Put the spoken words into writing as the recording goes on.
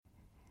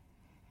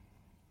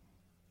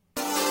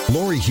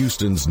Laurie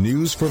Huston's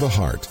News for the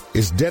Heart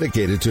is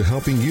dedicated to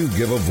helping you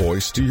give a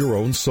voice to your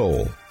own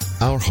soul.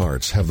 Our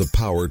hearts have the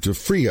power to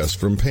free us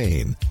from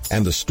pain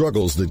and the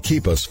struggles that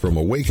keep us from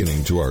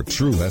awakening to our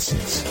true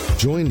essence.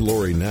 Join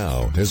Laurie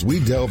now as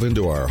we delve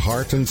into our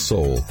heart and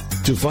soul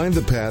to find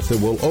the path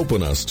that will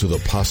open us to the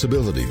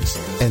possibilities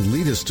and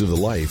lead us to the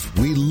life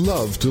we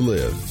love to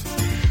live.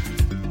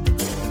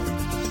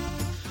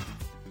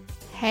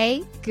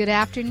 Hey, good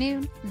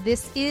afternoon.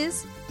 This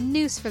is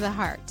News for the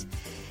Heart.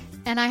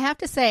 And I have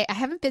to say, I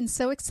haven't been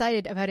so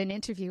excited about an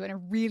interview in a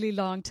really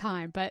long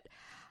time, but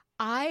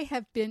I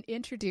have been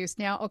introduced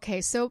now.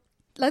 Okay, so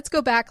let's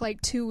go back like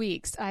 2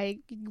 weeks. I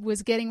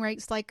was getting right.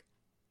 It's like,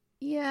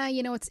 yeah,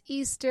 it's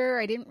Easter.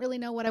 I didn't really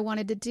know what I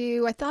wanted to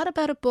do. I thought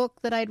about a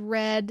book that I'd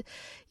read,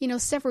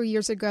 several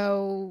years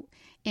ago,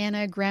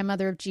 Anna,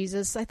 Grandmother of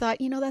Jesus. I thought,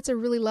 that's a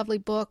really lovely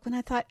book. And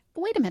I thought,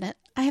 wait a minute,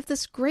 I have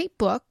this great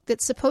book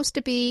that's supposed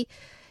to be,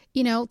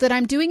 that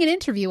I'm doing an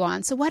interview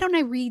on. So why don't I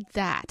read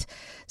that?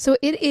 So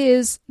it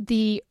is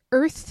the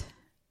Earth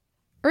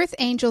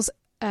Angels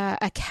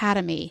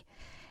Academy.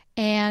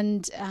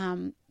 And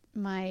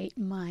I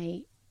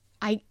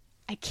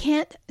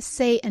can't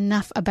say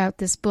enough about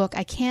this book.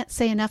 I can't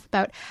say enough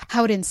about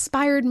how it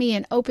inspired me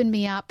and opened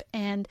me up.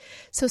 And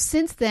so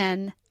since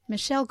then,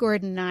 Michelle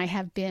Gordon and I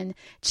have been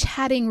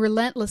chatting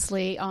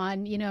relentlessly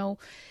on,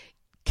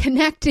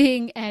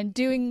 connecting and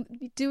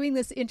doing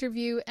this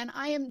interview. And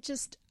I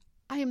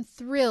am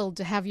thrilled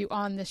to have you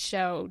on the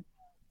show,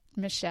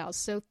 Michelle.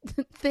 So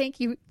thank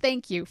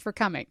you for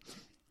coming.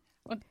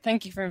 Well,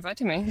 thank you for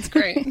inviting me. It's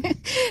great.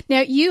 Now,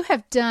 you've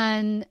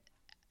done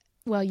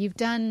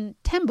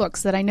 10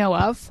 books that I know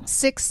of,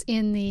 6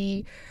 in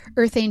the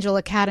Earth Angel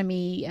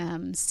Academy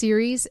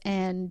series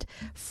and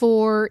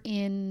 4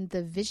 in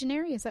the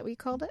Visionary. Is that what you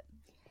called it?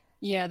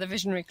 Yeah, the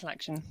Visionary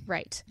Collection.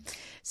 Right.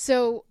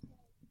 So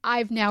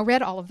I've now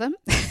read all of them.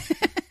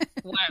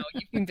 Wow,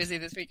 you've been busy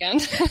this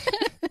weekend.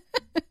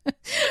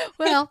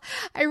 Well,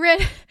 I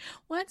read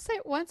once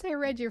I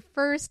read your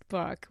first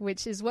book,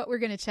 which is what we're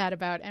going to chat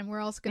about, and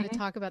we're also going to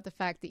talk about the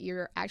fact that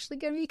you're actually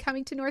going to be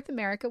coming to North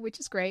America, which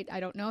is great.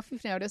 I don't know if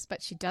you've noticed,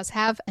 but she does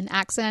have an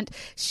accent.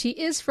 She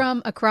is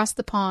from across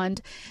the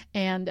pond,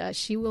 and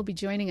she will be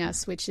joining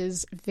us, which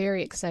is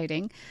very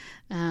exciting.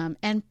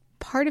 And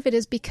part of it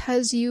is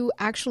because you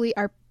actually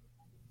are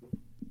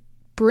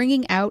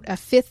bringing out the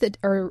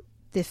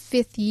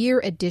 5th year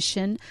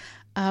edition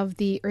of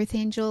the Earth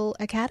Angel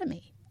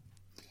Academy.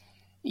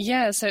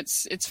 Yeah, so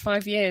it's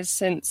 5 years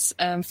since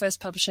first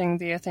publishing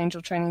the Earth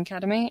Angel Training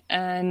Academy,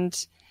 and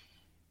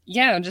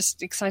yeah, I'm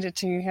just excited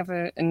to have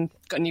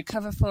got a new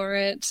cover for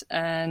it,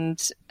 and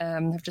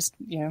have just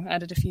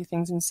added a few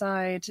things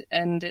inside,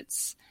 and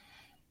it's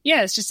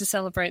just to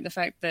celebrate the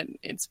fact that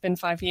it's been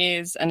 5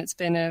 years and it's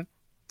been a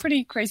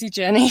pretty crazy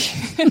journey,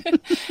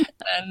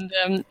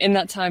 and in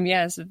that time,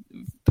 so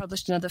I've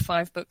published another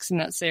 5 books in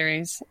that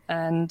series,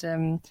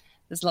 and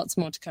there's lots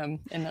more to come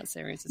in that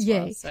series as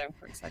well, so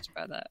we're excited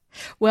about that.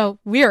 Well,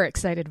 we're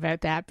excited about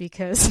that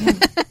because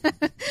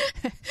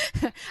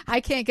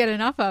I can't get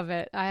enough of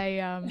it. I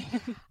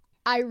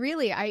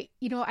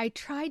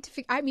tried to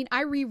figure.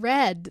 I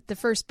reread the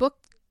first book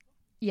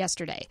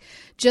yesterday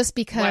just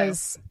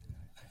because. Wow.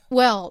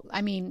 Well,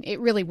 it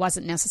really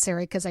wasn't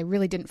necessary because I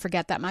really didn't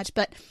forget that much.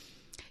 But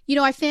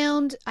I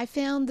found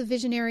the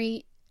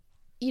Visionary.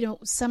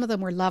 Some of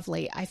them were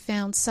lovely. I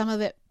found some of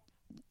it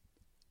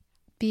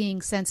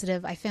being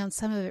sensitive. I found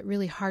some of it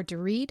really hard to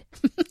read.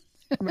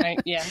 Right,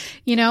 yeah.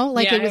 It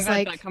was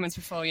I've had comments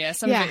before,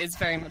 some of it is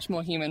very much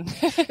more human.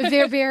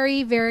 They're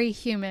very, very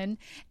human.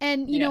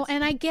 And,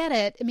 and I get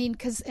it.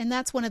 And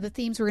that's one of the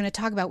themes we're going to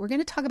talk about. We're going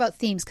to talk about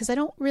themes because I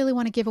don't really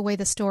want to give away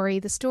the story.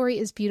 The story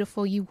is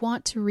beautiful. You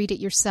want to read it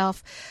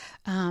yourself.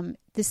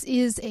 This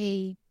is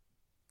a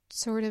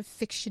sort of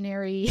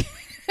fictionary.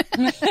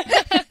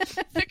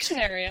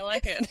 Fictionary, I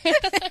like it.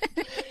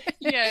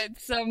 Yeah,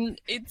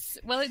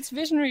 it's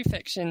visionary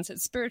fiction, so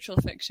it's spiritual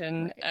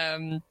fiction,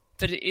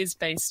 but it is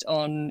based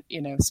on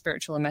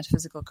spiritual and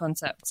metaphysical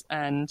concepts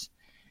and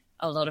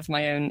a lot of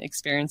my own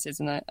experiences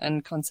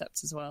and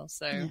concepts as well.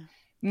 So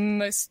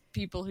most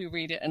people who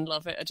read it and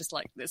love it are just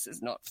like, this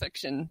is not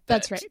fiction. But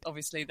that's right.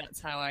 Obviously,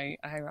 that's how I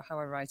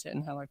write it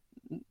and how I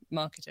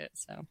market it.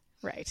 So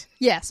right,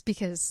 yes,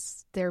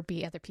 because there'll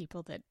be other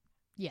people that.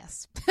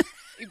 Yes.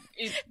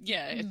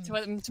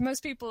 To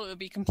most people, it would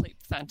be complete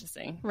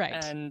fantasy.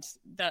 Right. And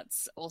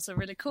that's also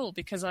really cool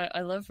because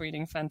I love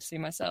reading fantasy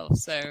myself.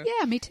 So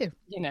yeah, me too.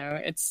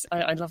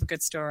 I love a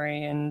good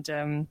story, and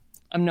I'm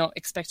not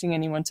expecting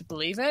anyone to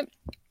believe it.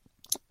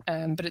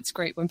 But it's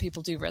great when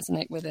people do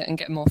resonate with it and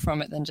get more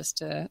from it than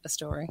just a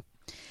story.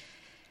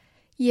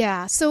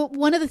 Yeah. So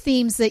one of the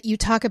themes that you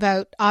talk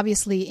about,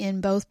 obviously,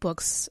 in both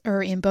books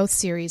or in both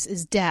series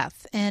is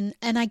death. And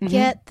I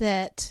get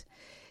that,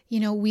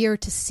 we are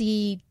to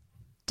see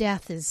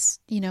death as,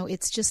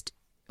 it's just,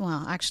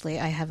 well, actually,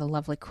 I have a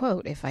lovely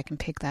quote if I can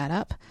pick that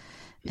up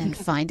and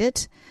find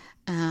it.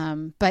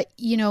 But,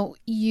 you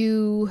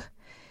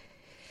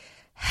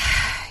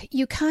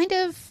kind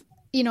of,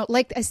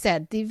 like I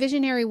said, the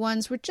visionary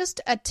ones were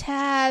just a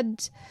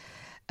tad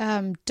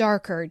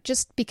darker,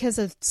 just because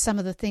of some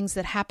of the things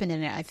that happen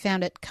in it. I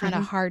found it kind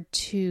of hard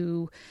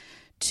to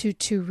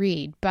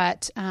read.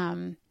 But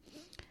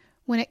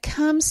when it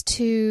comes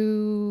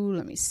to,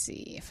 let me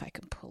see if I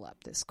can pull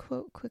up this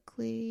quote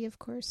quickly. Of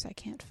course, I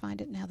can't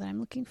find it now that I'm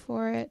looking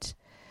for it.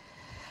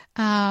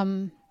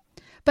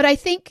 But I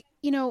think,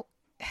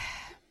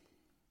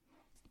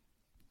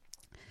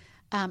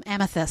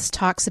 Amethyst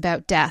talks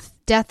about death.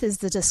 Death is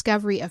the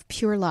discovery of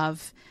pure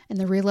love and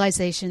the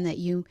realization that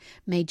you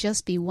may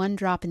just be one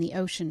drop in the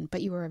ocean,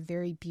 but you are a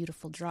very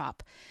beautiful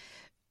drop.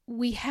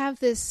 We have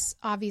this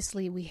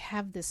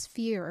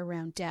fear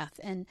around death,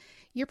 and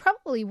you're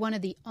probably one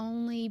of the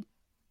only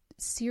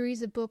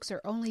series of books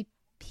or only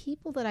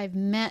people that I've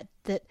met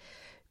that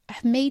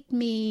have made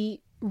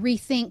me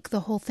rethink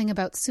the whole thing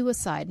about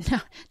suicide.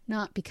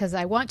 Not because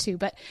I want to,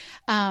 but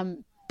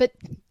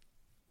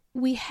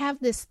we have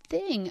this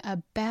thing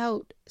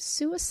about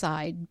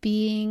suicide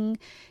being,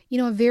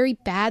 a very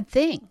bad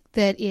thing,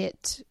 that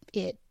it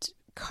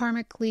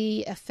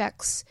karmically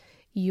affects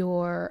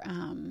your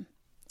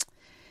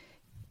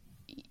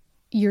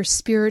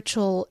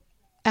spiritual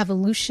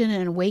evolution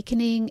and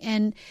awakening.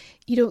 And,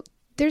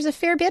 there's a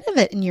fair bit of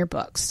it in your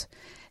books.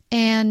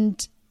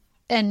 And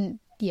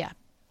yeah,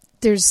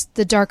 there's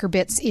the darker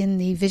bits in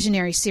the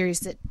Visionary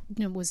series that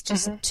was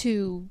just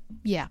too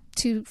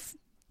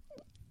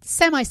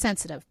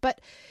semi-sensitive. But,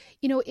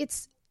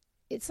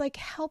 it's like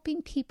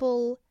helping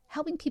people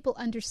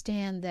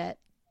understand that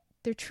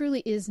there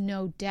truly is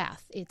no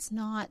death. It's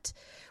not,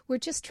 we're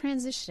just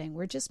transitioning.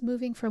 We're just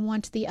moving from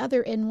one to the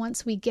other. And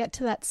once we get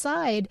to that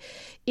side,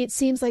 it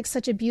seems like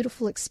such a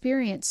beautiful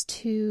experience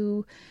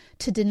to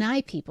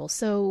deny people.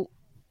 So,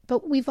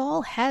 but we've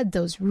all had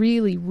those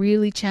really,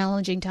 really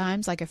challenging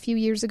times. Like a few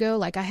years ago,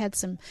 like I had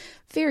some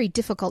very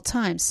difficult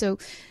times. So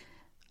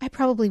I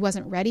probably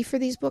wasn't ready for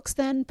these books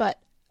then, but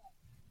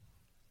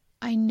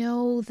I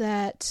know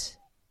that,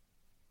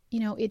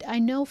 I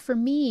know for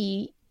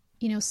me,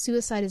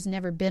 suicide has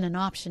never been an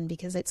option,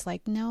 because it's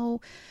like,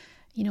 no,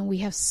 we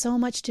have so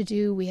much to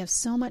do. We have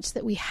so much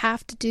that we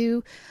have to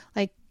do.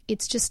 Like,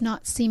 it's just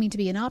not seeming to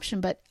be an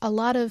option. But a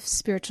lot of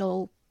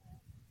spiritual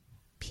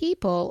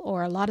people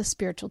or a lot of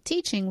spiritual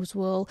teachings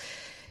will,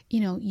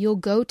 you'll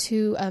go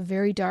to a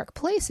very dark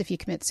place if you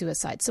commit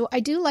suicide. So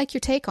I do like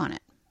your take on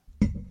it.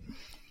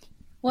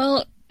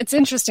 Well, it's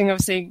interesting,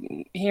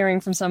 obviously, hearing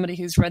from somebody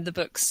who's read the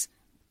books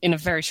in a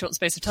very short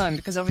space of time,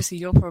 because obviously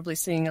you're probably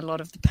seeing a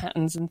lot of the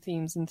patterns and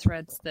themes and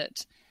threads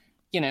that,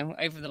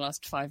 over the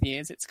last 5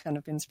 years, it's kind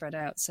of been spread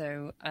out.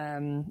 So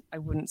I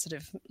wouldn't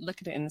sort of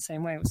look at it in the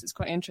same way. It's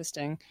quite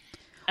interesting.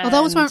 Well,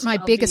 those weren't my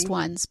biggest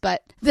ones,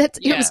 but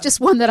it was just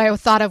one that I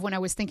thought of when I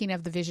was thinking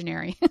of the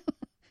Visionary.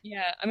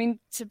 Yeah, I mean,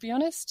 to be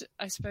honest,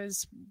 I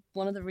suppose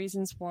one of the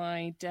reasons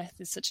why death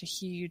is such a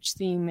huge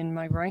theme in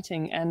my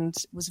writing, and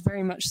was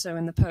very much so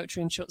in the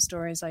poetry and short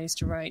stories I used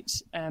to write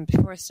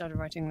before I started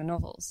writing the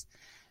novels,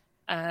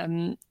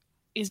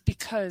 is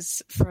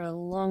because for a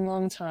long,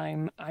 long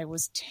time, I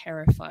was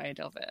terrified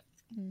of it.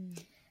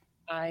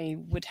 I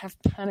would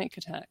have panic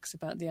attacks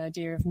about the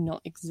idea of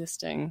not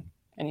existing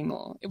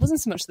anymore. It wasn't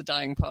so much the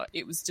dying part,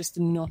 it was just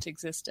the not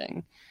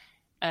existing.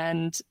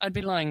 And I'd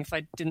be lying if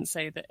I didn't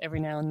say that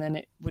every now and then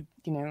it would,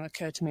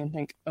 occur to me and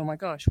think, oh my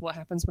gosh, what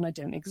happens when I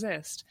don't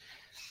exist?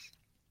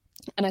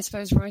 And I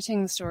suppose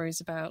writing the stories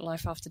about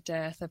life after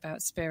death,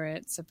 about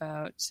spirits,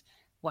 about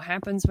what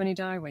happens when you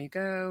die, where you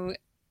go,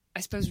 I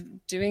suppose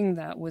doing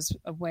that was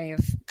a way of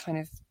kind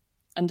of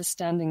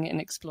understanding it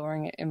and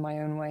exploring it in my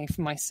own way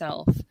for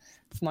myself,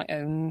 for my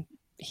own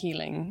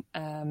healing.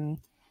 And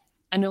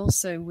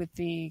also with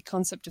the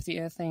concept of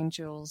the Earth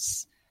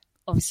Angels,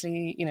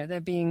 obviously, they're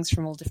beings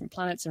from all different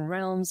planets and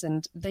realms,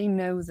 and they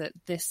know that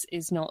this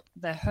is not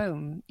their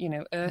home.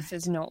 Earth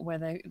is not where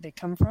they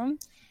come from.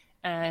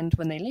 And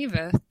when they leave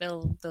Earth,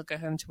 they'll go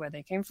home to where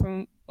they came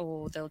from,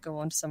 or they'll go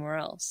on to somewhere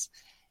else.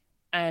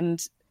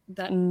 And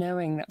that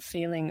knowing, that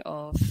feeling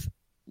of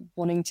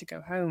wanting to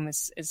go home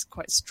is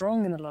quite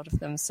strong in a lot of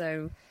them.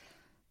 So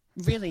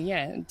really,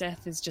 yeah,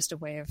 death is just a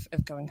way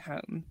of going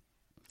home.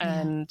 Yeah.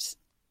 And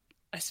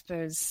I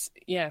suppose,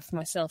 yeah, for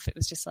myself, it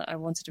was just like I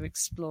wanted to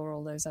explore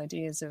all those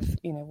ideas of,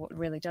 what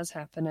really does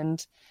happen.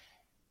 And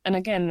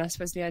again, I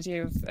suppose the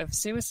idea of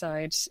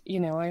suicide,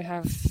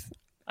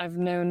 I've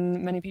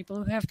known many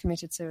people who have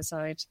committed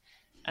suicide.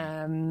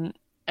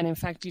 And in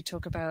fact, you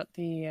talk about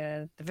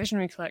the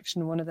Visionary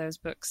collection. One of those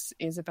books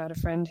is about a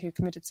friend who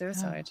committed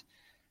suicide.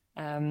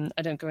 Oh.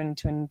 I don't go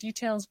into any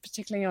details,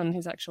 particularly on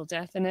his actual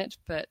death in it,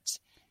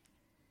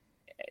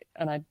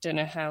 and I don't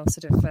know how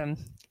sort of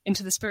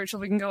into the spiritual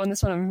we can go on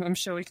this one. I'm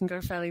sure we can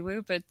go fairly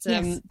woo, but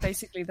yes.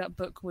 Basically that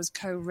book was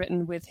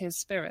co-written with his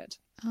spirit.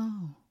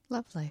 Oh,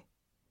 lovely.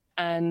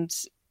 And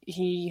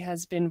he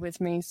has been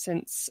with me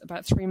since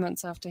about 3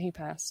 months after he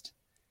passed.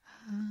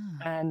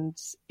 And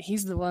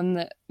he's the one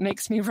that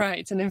makes me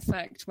write. And in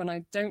fact, when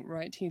I don't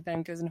write, he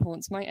then goes and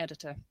haunts my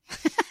editor.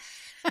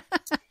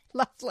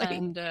 Lovely.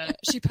 And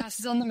she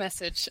passes on the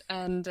message,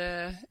 and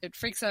it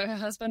freaks out her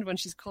husband when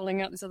she's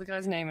calling out this other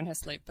guy's name in her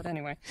sleep. But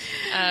anyway,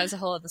 it's a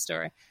whole other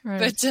story. Right.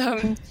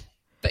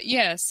 But But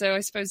yeah, so I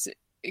suppose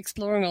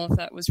exploring all of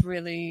that was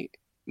really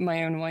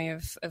my own way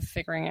of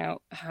figuring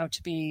out how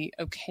to be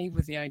okay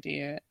with the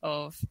idea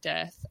of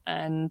death.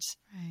 And,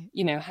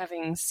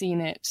 having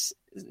seen it,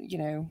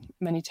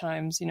 many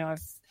times,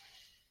 I've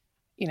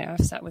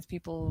sat with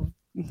people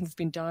who've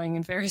been dying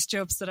in various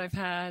jobs that I've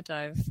had.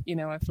 I've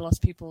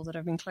lost people that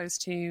I've been close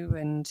to,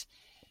 and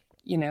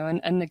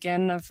and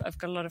again, I've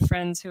got a lot of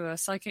friends who are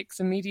psychics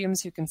and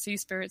mediums who can see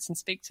spirits and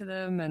speak to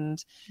them.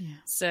 And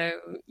so,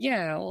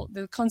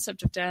 the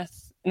concept of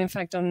death, and in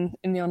fact, in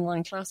the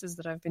online classes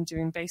that I've been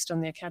doing based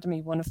on the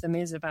Academy, one of them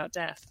is about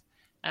death,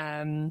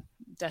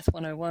 Death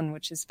 101,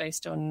 which is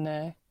based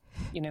on,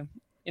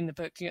 in the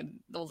book,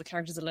 all the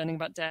characters are learning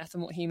about death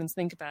and what humans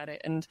think about it.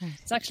 And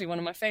it's actually one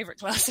of my favorite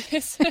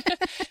classes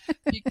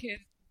because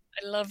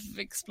I love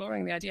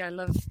exploring the idea.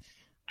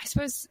 I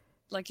suppose,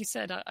 like you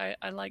said,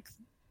 I like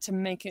to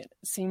make it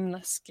seem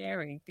less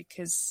scary,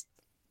 because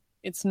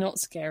it's not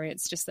scary.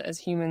 It's just that as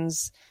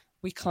humans,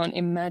 we can't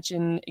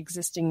imagine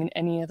existing in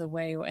any other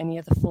way or any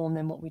other form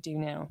than what we do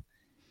now.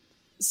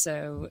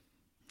 So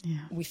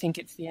we think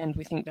it's the end.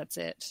 We think that's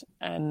it.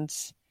 And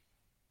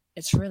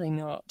it's really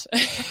not.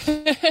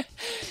 I've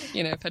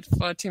had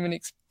far too many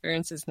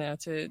experiences now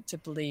to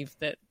believe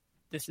that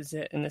this is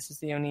it, and this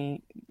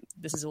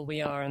is all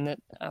we are, and that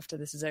after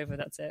this is over,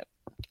 that's it.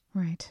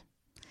 Right.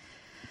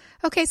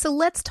 Okay, so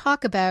let's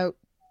talk about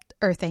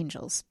Earth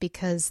Angels,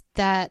 because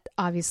that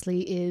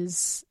obviously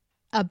is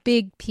a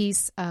big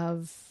piece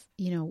of,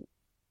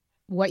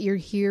 what you're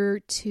here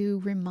to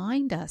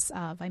remind us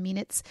of. I mean,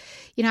 it's,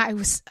 I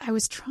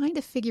was trying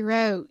to figure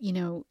out,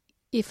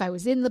 if I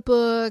was in the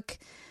book.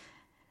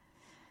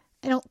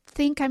 I don't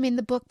think I'm in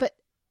the book, but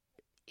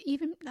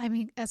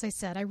as I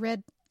said, I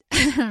read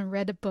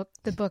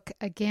the book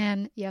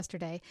again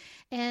yesterday,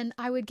 and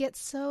I would get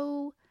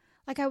so,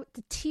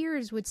 the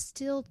tears would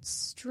still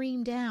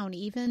stream down,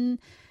 even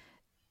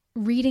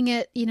reading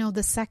it,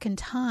 the second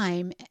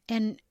time.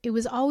 And it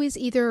was always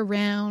either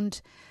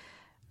around,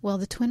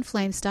 the twin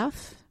flame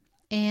stuff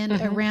and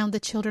around the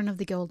children of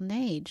the golden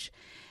age.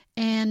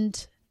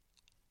 And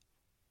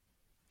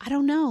I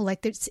don't know,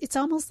 it's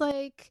almost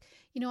like,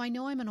 I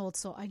know I'm an old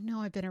soul. I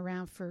know I've been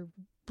around for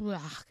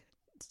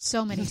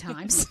so many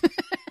times.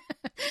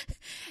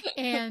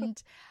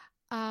 And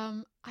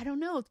I don't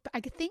know. I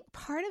think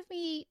part of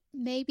me,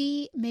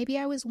 maybe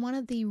I was one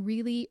of the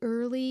really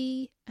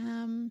early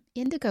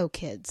Indigo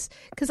kids,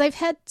 because I've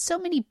had so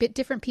many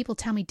different people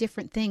tell me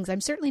different things.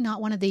 I'm certainly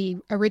not one of the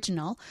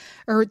original,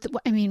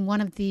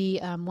 one of the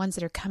ones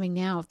that are coming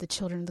now of the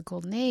children of the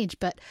golden age.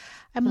 But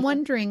I'm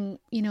wondering,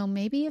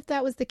 maybe if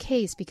that was the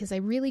case, because I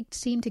really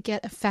seem to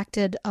get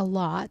affected a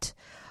lot.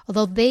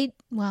 Although they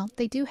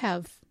do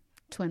have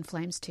twin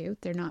flames too.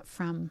 They're not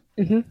from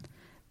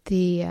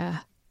the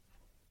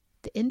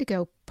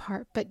Indigo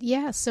part, but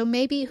so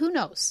maybe, who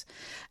knows?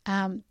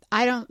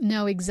 I don't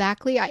know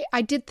exactly.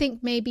 I did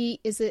think maybe,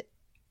 is it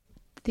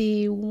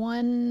the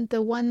one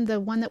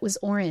that was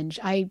orange?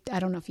 I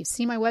don't know if you've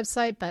seen my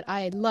website, but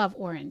I love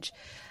orange.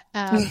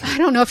 I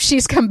don't know if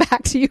she's come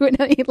back to you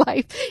in any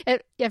life,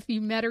 if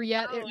you met her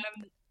yet.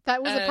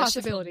 That was a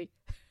possibility.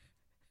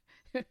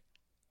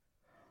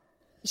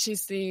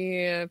 She's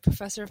the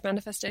professor of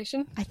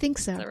manifestation? I think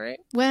so. Is that right?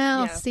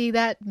 Well, see,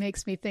 that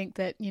makes me think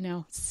that,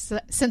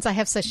 since I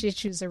have such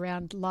issues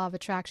around law of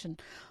attraction,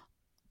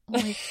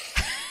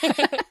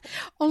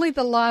 only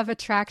the law of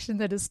attraction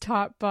that is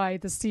taught by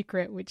The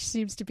Secret, which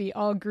seems to be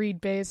all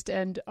greed-based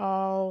and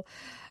all,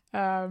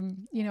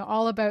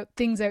 all about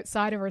things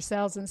outside of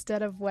ourselves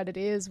instead of what it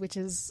is, which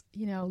is,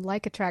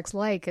 like attracts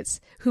like. It's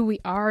who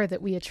we are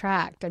that we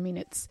attract. I mean,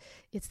 it's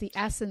the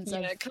essence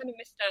of... I kind of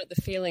missed out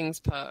the feelings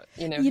part,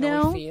 how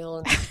we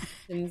feel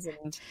and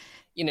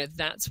and,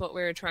 that's what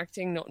we're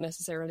attracting, not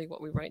necessarily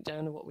what we write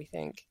down or what we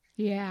think.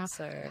 Yeah.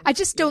 So I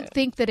just don't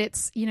think that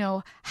it's,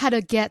 how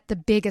to get the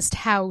biggest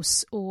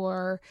house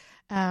or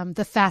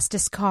the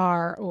fastest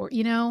car or,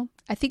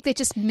 I think they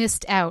just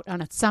missed out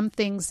on some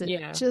things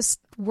that just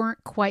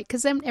weren't quite,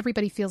 because then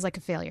everybody feels like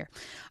a failure.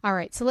 All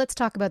right. So let's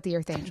talk about the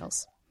Earth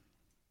Angels.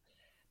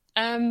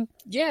 So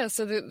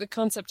the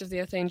concept of the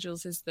Earth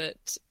Angels is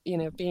that,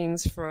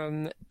 beings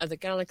from other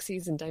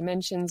galaxies and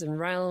dimensions and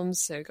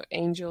realms, so got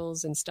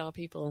angels and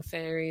starpeople and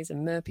fairies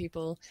and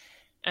merpeople,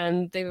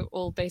 and they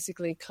all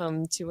basically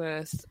come to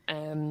Earth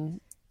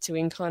to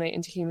incarnate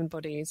into human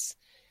bodies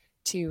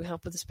to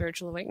help with the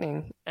spiritual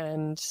awakening.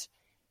 And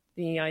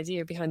the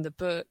idea behind the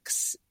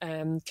books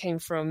came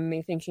from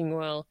me thinking,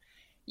 well,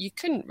 you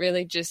couldn't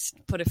really just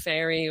put a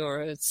fairy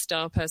or a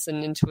star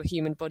person into a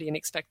human body and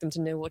expect them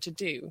to know what to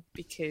do,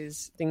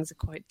 because things are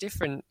quite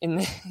different in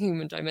the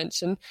human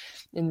dimension,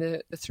 in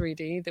the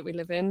 3D that we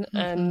live in.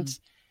 And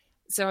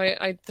so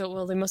I thought,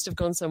 well, they must have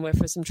gone somewhere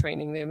for some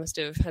training. They must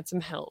have had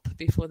some help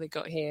before they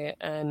got here.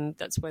 And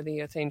that's where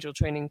the Earth Angel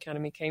Training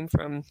Academy came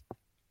from.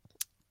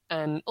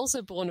 And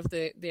also born of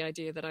the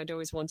idea that I'd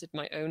always wanted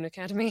my own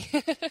academy.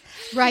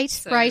 Right.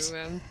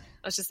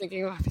 I was just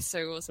thinking, it'd be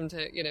so awesome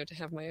to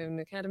have my own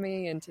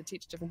academy and to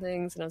teach different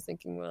things. And I was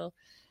thinking, well,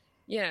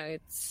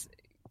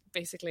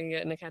 basically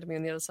an academy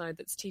on the other side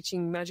that's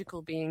teaching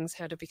magical beings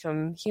how to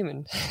become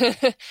human,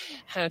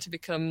 how to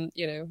become,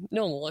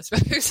 normal, I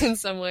suppose, in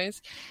some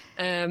ways.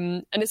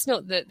 And it's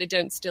not that they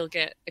don't still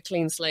get a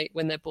clean slate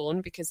when they're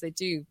born, because they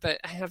do, but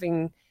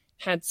having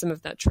had some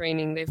of that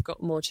training, they've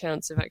got more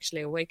chance of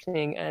actually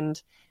awakening.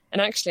 And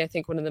actually, I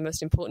think one of the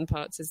most important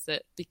parts is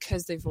that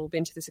because they've all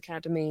been to this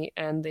academy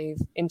and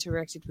they've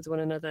interacted with one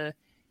another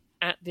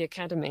at the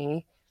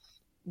academy,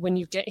 when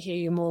you get here,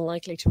 you're more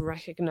likely to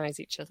recognize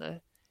each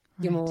other.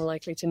 Right. You're more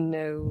likely to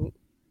know,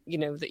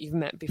 that you've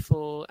met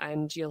before,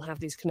 and you'll have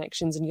these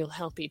connections and you'll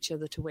help each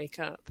other to wake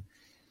up.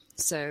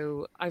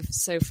 So I've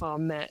so far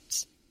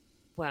met,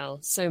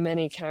 so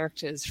many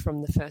characters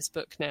from the first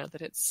book now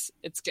that it's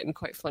getting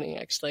quite funny,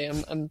 actually.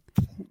 I'm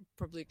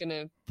probably going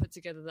to put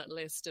together that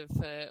list of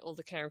all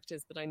the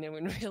characters that I know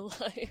in real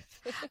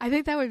life. I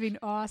think that would be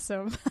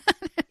awesome.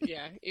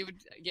 It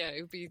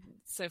would be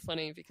so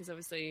funny, because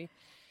obviously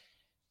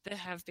there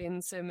have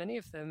been so many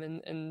of them,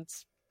 and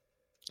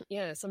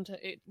sometimes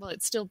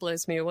it still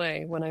blows me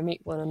away when I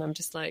meet one and I'm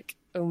just like,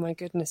 oh my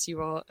goodness,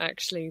 you are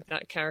actually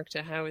that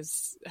character. How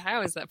is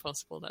that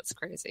possible? That's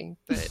crazy.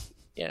 But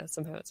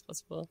somehow it's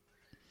possible.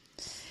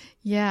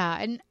 Yeah.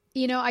 And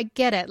I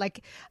get it.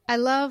 Like, I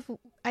love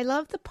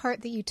the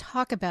part that you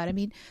talk about. I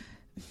mean,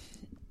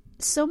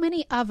 so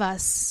many of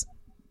us,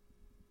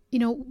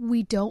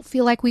 we don't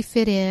feel like we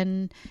fit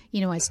in.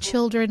 As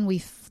children, we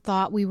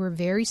thought we were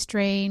very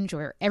strange,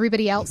 or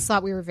everybody else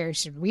thought we were very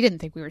strange. We didn't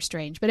think we were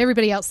strange, but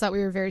everybody else thought we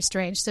were very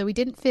strange. So we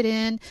didn't fit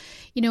in.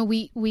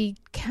 We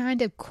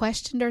kind of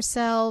questioned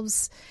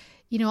ourselves.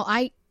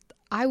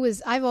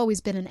 I've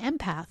always been an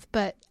empath,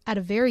 but at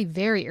a very,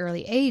 very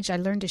early age, I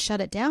learned to shut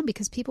it down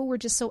because people were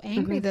just so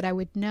angry that I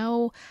would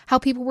know how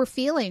people were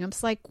feeling. I'm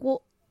just like,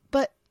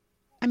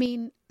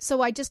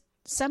 so I just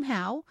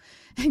somehow,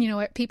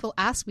 people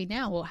ask me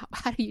now, well,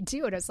 how do you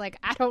do it? I was like,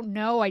 I don't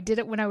know. I did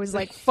it when I was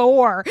like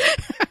 4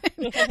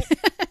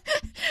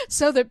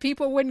 so that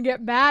people wouldn't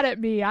get mad at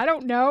me. I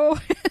don't know.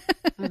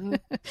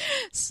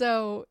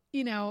 So,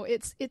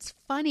 it's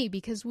funny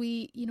because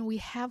we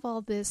have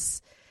all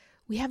this,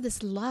 we have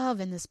this love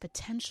and this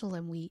potential,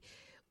 and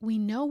we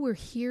know we're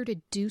here to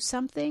do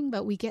something,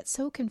 but we get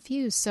so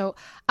confused. So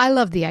I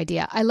love the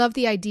idea. I love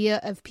the idea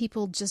of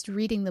people just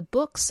reading the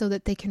books so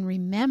that they can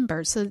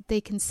remember, so that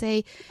they can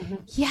say,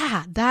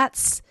 yeah,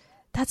 that's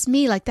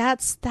me. Like,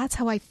 that's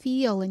how I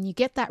feel. And you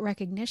get that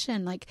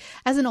recognition. Like,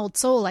 as an old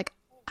soul, like,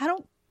 I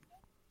don't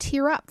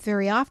tear up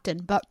very often,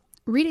 but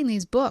reading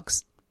these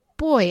books,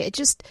 boy,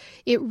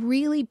 it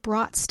really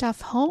brought stuff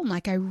home.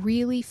 Like, I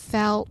really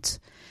felt,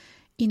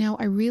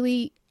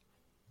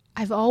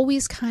 I've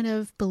always kind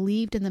of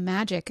believed in the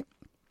magic,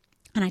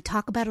 and I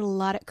talk about it a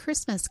lot at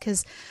Christmas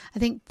because I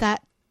think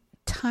that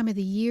time of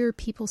the year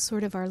people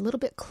sort of are a little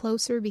bit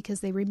closer because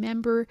they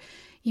remember,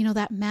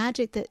 that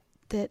magic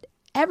that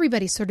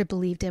everybody sort of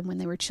believed in when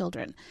they were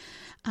children.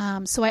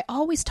 So I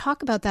always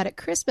talk about that at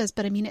Christmas,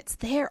 but I mean, it's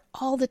there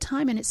all the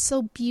time and it's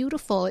so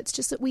beautiful. It's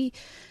just that we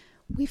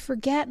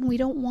forget, and we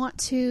don't want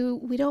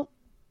to,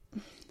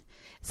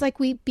 it's like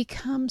we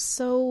become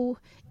so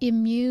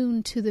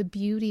immune to the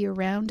beauty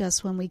around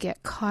us when we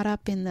get caught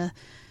up in the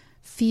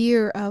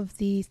fear of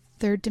the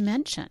third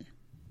dimension.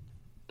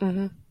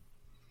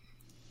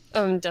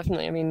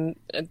 Definitely. I mean,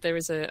 there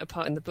is a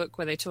part in the book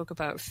where they talk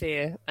about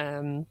fear.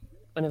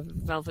 One of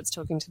Velvet's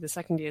talking to the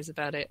second years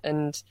about it,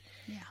 and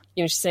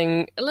she's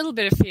saying a little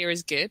bit of fear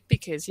is good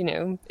because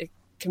it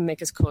can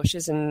make us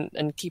cautious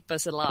and keep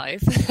us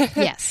alive.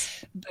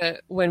 Yes.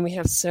 But when we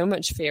have so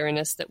much fear in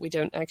us that we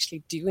don't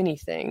actually do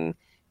anything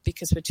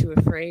because we're too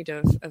afraid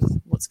of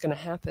what's going to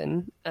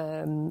happen,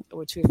 or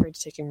we're too afraid of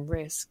taking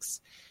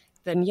risks,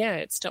 then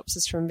it stops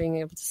us from being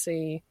able to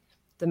see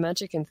the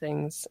magic in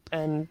things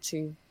and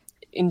to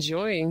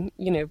enjoy,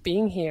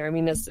 being here. I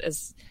mean,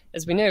 as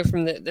we know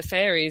from the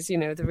fairies,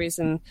 the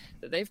reason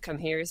that they've come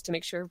here is to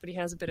make sure everybody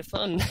has a bit of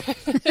fun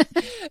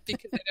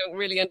because they don't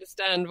really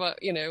understand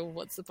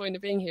what's the point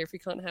of being here if we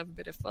can't have a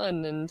bit of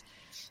fun.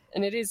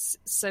 And it is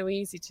so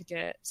easy to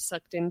get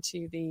sucked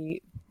into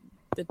the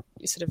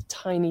sort of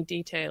tiny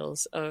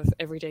details of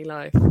everyday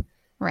life.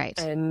 Right.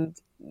 And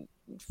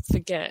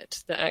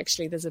forget that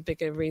actually there's a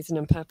bigger reason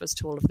and purpose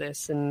to all of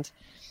this, and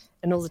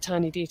all the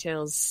tiny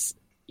details,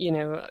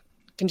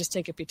 can just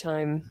take up your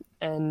time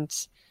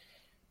and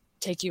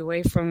take you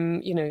away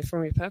from your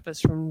purpose,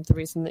 from the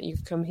reason that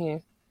you've come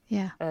here.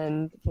 Yeah.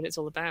 And what it's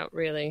all about,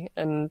 really.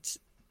 And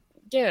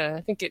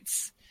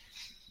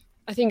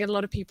I think a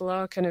lot of people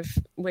are kind of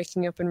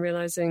waking up and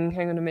realizing,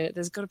 hang on a minute,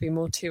 there's got to be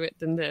more to it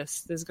than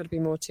this. There's got to be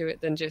more to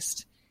it than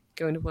just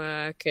going to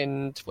work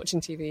and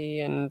watching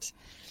TV and,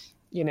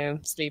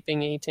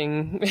 sleeping,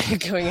 eating,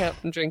 going out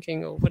and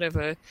drinking or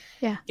whatever.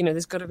 Yeah.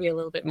 There's got to be a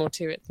little bit more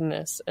to it than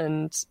this.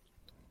 And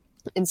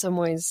in some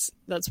ways,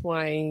 that's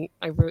why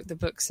I wrote the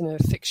books in a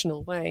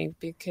fictional way,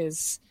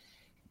 because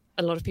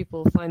a lot of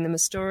people find them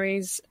as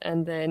stories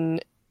and then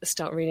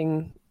start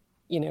reading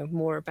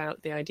more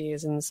about the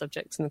ideas and the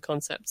subjects and the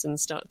concepts and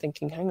start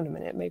thinking, hang on a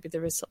minute, maybe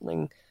there is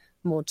something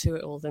more to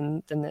it all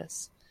than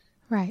this.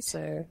 Right.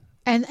 So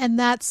And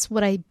that's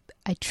what I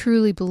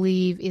truly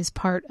believe is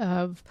part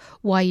of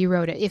why you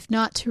wrote it. If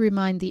not to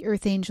remind the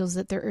Earth Angels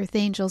that they're Earth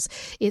Angels,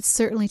 it's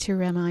certainly to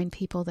remind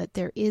people that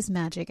there is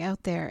magic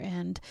out there,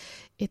 and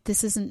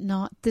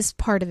this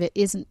part of it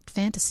isn't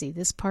fantasy.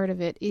 This part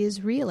of it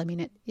is real. I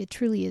mean, it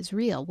truly is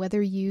real,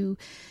 whether you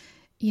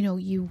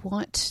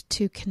want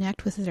to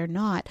connect with it or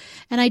not.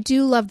 And I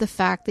do love the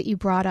fact that you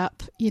brought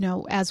up,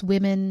 as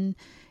women,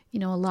 a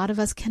lot of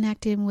us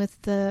connect in with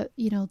the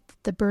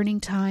burning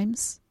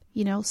times.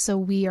 So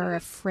we are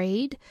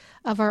afraid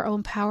of our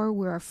own power.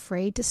 We're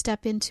afraid to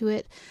step into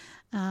it,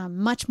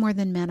 much more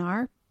than men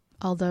are,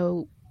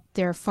 although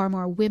there are far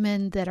more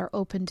women that are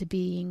open to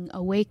being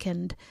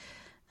awakened,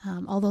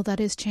 although that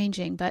is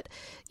changing. But,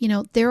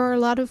 there are a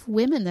lot of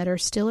women that are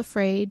still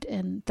afraid,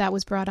 and that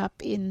was brought up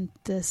in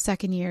the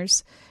second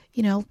years,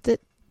 that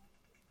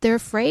they're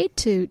afraid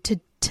to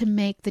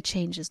make the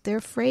changes. They're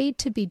afraid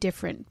to be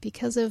different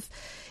because of,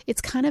 it's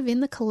kind of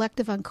in the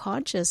collective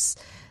unconscious.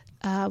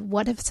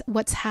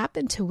 What's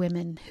happened to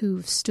women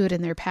who've stood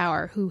in their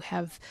power, who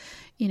have,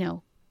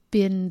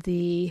 been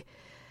the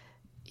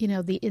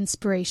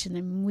inspiration.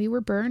 And we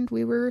were burned.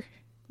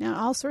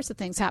 All sorts of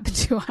things happened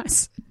to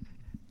us.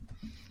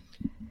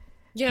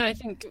 Yeah, I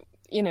think,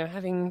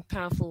 having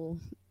powerful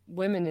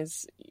women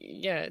it's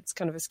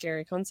kind of a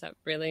scary concept,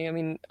 really. I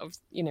mean,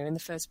 in the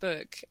first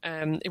book,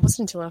 it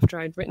wasn't until after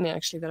I'd written it,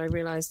 actually, that I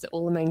realized that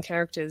all the main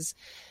characters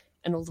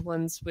and all the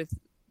ones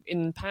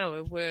in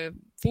power were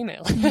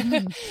female.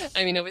 Mm-hmm.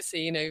 I mean,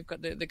 obviously, you've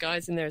got the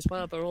guys in there as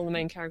well, but all the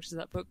main characters of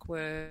that book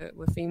were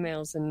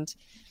females, and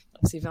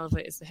obviously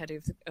Velvet is the head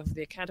of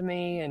the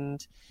academy,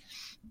 and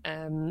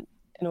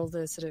all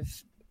the sort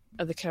of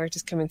other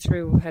characters coming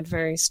through had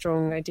very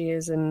strong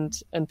ideas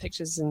and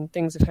pictures and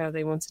things of how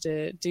they wanted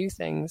to do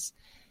things.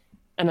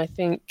 And I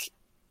think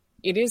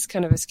it is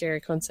kind of a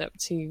scary concept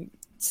to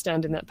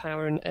stand in that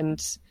power and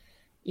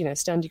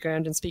stand your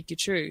ground and speak your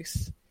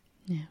truth.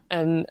 Yeah.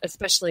 And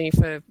especially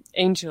for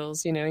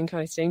angels,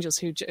 incarnated angels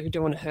who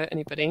don't want to hurt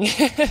anybody.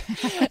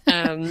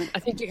 I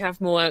think you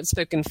have more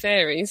outspoken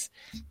fairies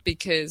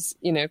because,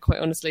 quite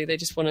honestly, they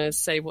just want to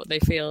say what they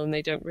feel, and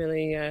they don't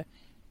really,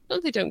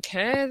 they don't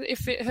care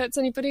if it hurts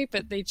anybody,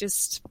 but they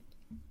just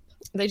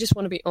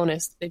want to be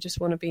honest. They just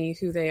want to be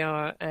who they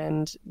are,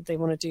 and they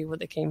want to do what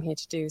they came here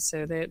to do.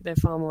 So they're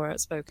far more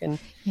outspoken.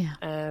 Yeah.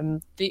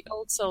 The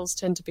old souls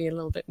tend to be a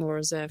little bit more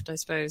reserved, I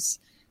suppose.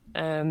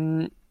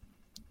 And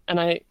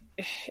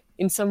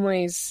in some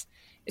ways,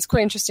 it's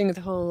quite interesting with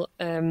the whole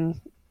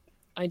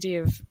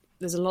idea of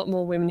there's a lot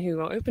more women who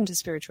are open to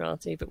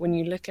spirituality, but when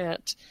you look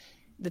at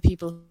the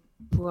people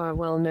who are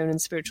well known in the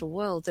spiritual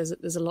world, there's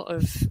a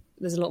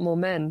lot more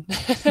men.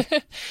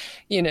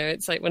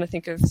 It's like when I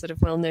think of sort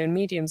of well known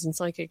mediums and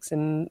psychics,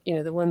 and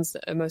the ones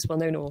that are most well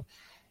known or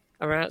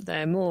are out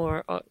there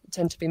more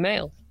tend to be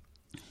male,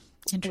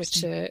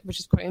 which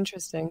is quite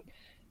interesting.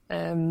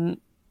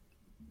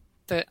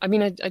 But I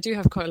mean, I do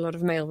have quite a lot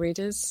of male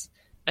readers.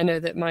 I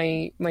know that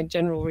my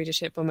general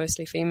readership are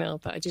mostly female,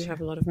 but I do have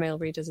a lot of male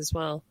readers as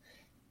well.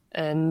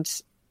 And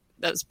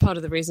that's part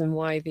of the reason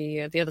why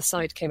the other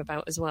side came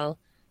about as well.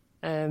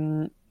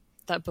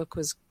 That book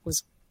was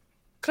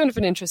kind of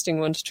an interesting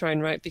one to try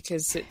and write,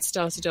 because it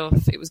started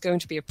off, it was going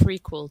to be a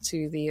prequel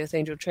to the Earth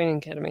Angel Training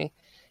Academy,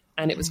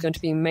 and it was going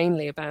to be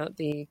mainly about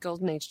the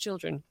Golden Age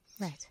children.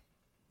 Right.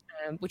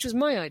 Which was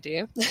my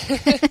idea.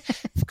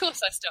 Of course,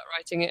 I start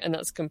writing it, and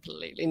that's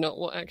completely not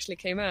what actually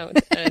came out.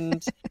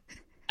 And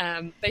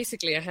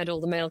basically, I had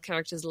all the male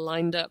characters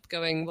lined up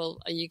going, well,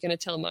 are you going to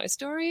tell my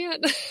story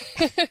yet?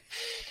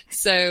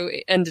 So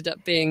it ended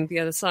up being the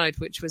other side,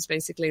 which was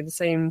basically the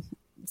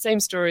same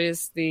story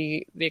as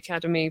the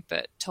Academy,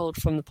 but told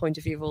from the point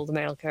of view of all the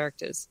male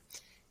characters.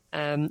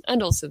 And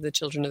also the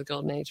children of the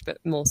Golden Age, but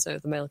more so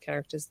the male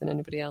characters than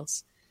anybody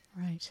else.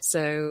 Right.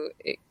 So,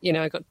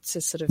 I got to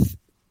sort of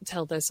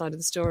tell their side of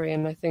the story,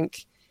 and I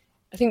think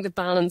the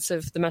balance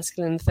of the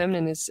masculine and the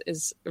feminine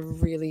is a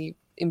really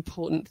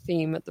important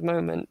theme at the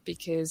moment,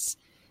 because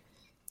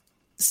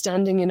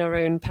standing in our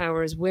own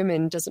power as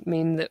women doesn't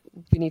mean that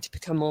we need to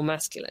become more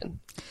masculine.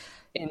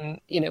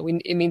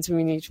 It means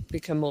we need to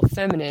become more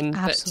feminine,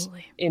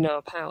 Absolutely. But in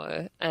our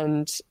power.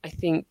 And I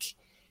think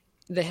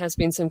there has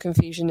been some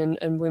confusion,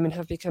 and women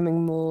have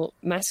becoming more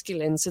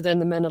masculine. So then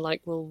the men are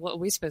like, well, what are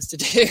we supposed to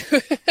do?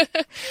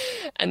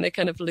 And they're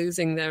kind of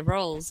losing their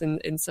roles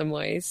in some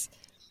ways,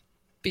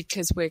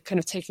 because we're kind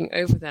of taking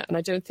over that. And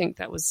I don't think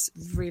that was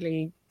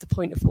really the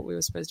point of what we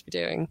were supposed to be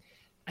doing.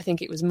 I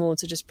think it was more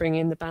to just bring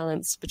in the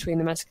balance between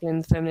the masculine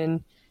and the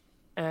feminine,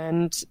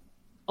 and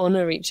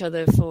honor each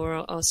other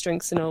for our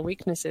strengths and our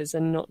weaknesses,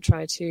 and not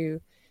try to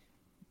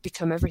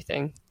become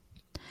everything.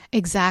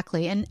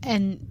 Exactly.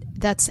 And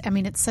that's, I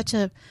mean, it's such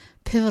a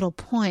pivotal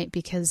point,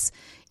 because,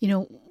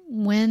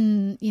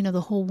 when,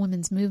 the whole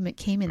women's movement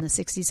came in the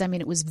 60s, I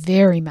mean, it was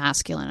very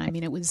masculine. I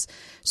mean, it was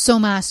so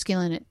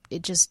masculine.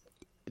 It just,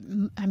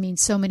 I mean,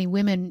 so many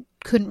women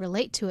couldn't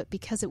relate to it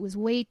because it was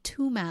way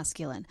too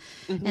masculine.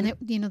 Mm-hmm.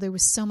 And, there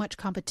was so much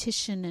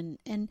competition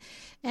and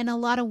a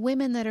lot of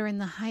women that are in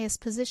the highest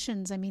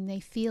positions. I mean, they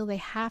feel they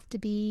have to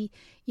be,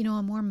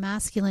 a more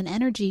masculine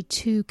energy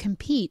to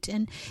compete.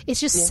 And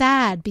it's just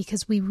sad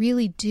because we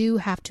really do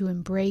have to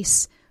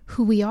embrace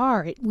who we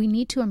are. We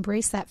need to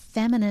embrace that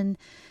feminine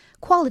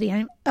quality.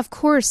 And of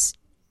course,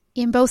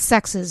 in both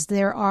sexes,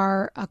 there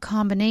are a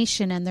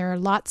combination, and there are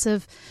lots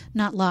of,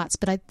 not lots,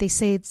 but they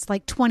say it's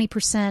like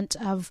 20%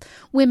 of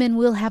women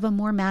will have a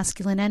more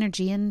masculine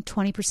energy and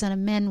 20% of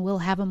men will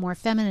have a more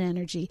feminine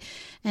energy.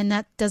 And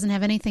that doesn't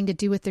have anything to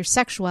do with their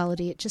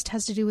sexuality. It just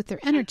has to do with their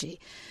energy.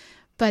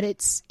 But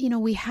it's,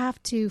 we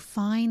have to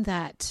find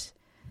that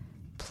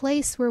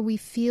place where we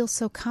feel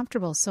so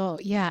comfortable. So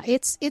yeah,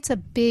 it's a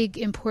big,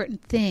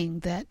 important thing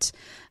that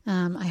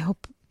I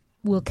hope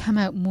will come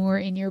out more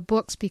in your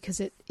books, because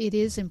it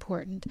is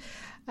important.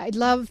 I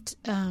loved,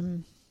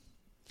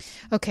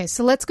 okay,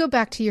 so let's go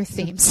back to your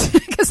themes,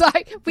 because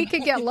we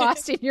could get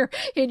lost in your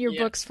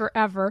books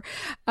forever.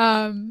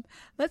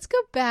 Let's go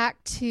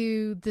back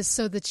to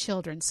the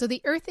children. So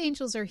the Earth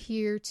Angels are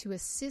here to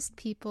assist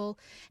people.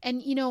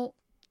 And,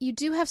 you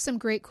do have some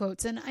great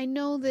quotes. And I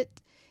know that,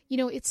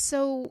 it's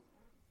so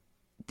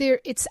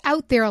it's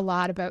out there a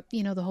lot about,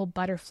 the whole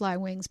butterfly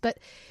wings, but,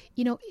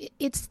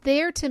 it's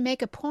there to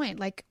make a point.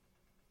 Like,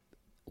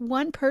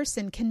 one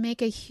person can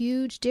make a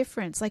huge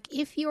difference. Like,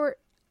 if you're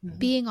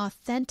being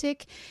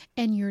authentic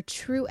and your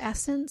true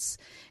essence,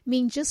 I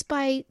mean, just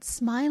by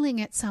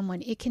smiling at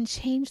someone, it can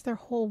change their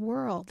whole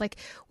world. Like,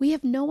 we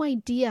have no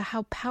idea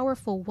how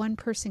powerful one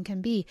person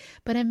can be,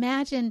 but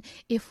imagine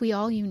if we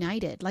all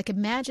united. Like,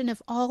 imagine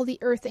if all the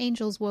Earth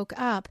Angels woke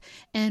up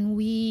and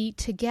we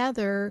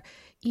together,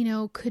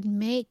 could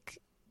make,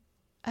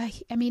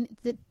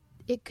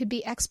 it could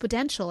be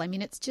exponential. I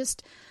mean, it's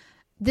just,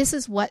 this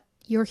is what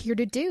you're here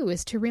to do,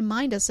 is to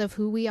remind us of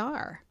who we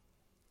are.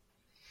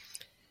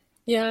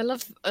 Yeah, I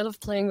love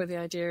playing with the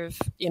idea of,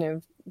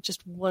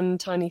 just one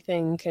tiny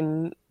thing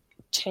can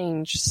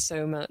change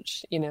so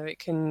much. It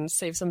can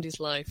save somebody's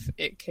life.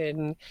 It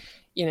can,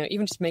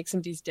 even just make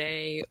somebody's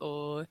day,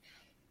 or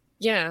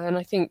and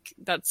I think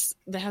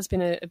there has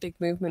been a big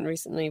movement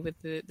recently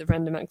with the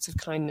random acts of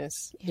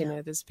kindness.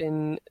 Yeah. There's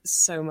been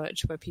so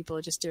much where people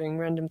are just doing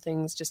random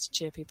things just to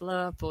cheer people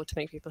up or to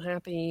make people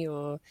happy,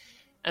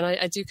 and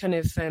I do kind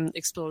of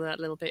explore that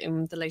a little bit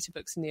in the later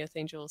books in the Earth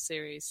Angel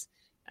series,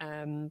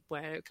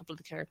 where a couple of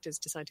the characters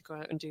decide to go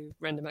out and do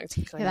random acts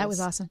of kindness. Yeah, that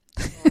was awesome.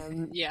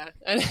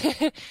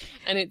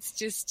 And it's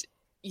just,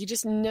 you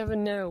just never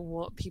know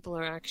what people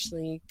are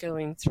actually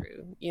going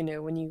through.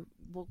 When you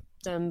walk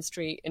down the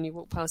street and you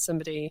walk past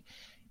somebody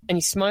and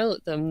you smile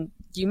at them,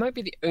 you might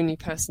be the only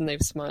person they've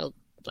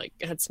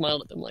had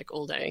smiled at them like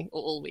all day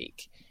or all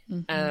week.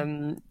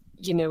 Mm-hmm.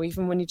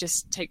 Even when you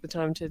just take the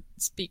time to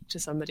speak to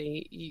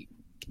somebody,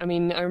 I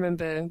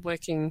remember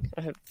working,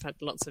 I've had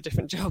lots of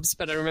different jobs,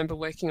 but I remember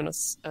working on a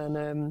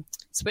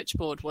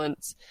switchboard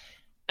once,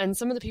 and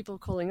some of the people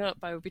calling up,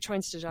 I would be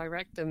trying to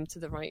direct them to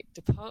the right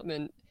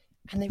department,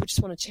 and they would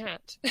just want to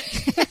chat.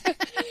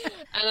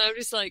 And I'm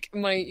just like,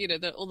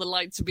 all the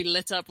lights would be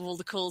lit up of all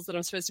the calls that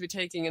I'm supposed to be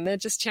taking, and they're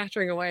just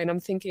chattering away, and I'm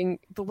thinking,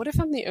 but what if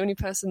I'm the only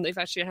person they've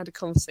actually had a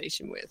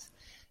conversation with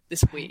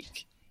this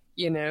week?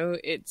 You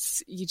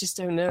just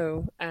don't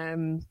know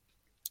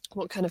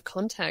what kind of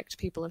contact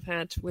people have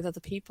had with other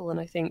people. And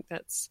I think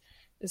it's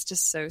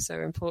just so, so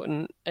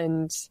important.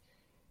 And,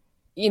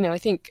 I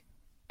think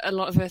a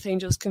lot of Earth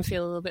Angels can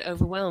feel a little bit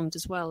overwhelmed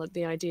as well at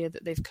the idea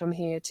that they've come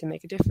here to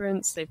make a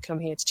difference. They've come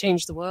here to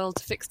change the world,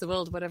 to fix the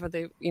world, whatever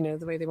they,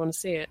 the way they want to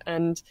see it.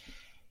 And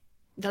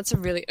that's a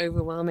really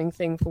overwhelming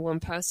thing for one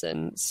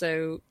person.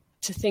 So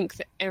to think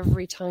that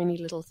every tiny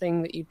little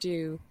thing that you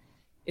do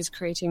is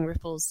creating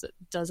ripples that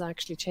does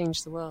actually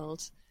change the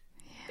world,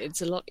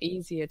 it's a lot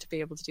easier to be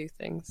able to do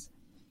things.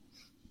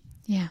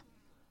 Yeah.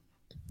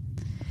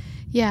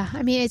 Yeah.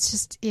 I mean,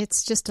 it's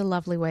just a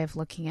lovely way of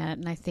looking at it.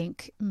 And I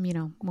think,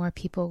 more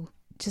people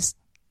just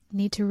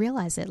need to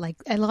realize it. Like,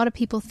 a lot of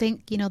people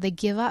think, they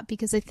give up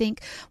because they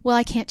think, well,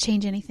 I can't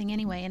change anything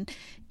anyway. And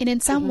in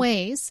some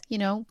ways,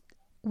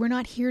 we're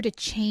not here to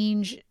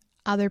change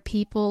other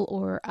people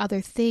or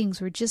other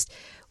things. We're just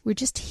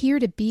here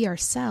to be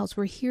ourselves.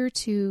 We're here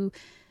to,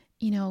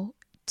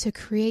 to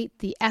create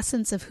the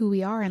essence of who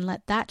we are and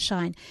let that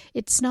shine.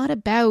 It's not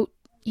about,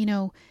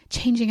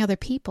 changing other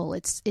people.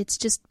 It's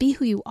just be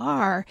who you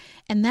are,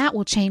 and that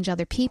will change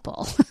other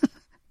people.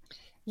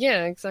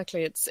 Yeah,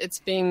 exactly. It's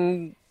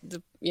being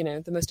the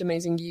most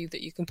amazing you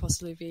that you can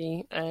possibly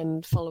be,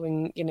 and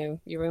following,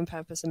 your own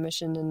purpose and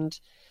mission, and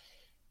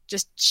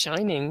just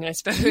shining, I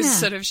suppose,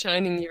 sort of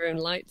shining your own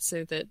light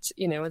so that,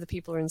 other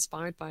people are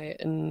inspired by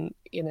it. And,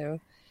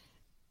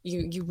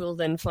 you will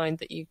then find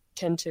that you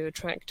tend to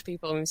attract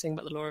people. I was saying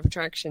about the law of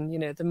attraction,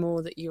 the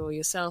more that you're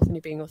yourself and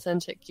you're being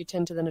authentic, you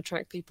tend to then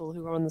attract people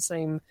who are on the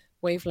same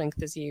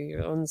wavelength as you.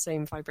 You're on the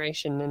same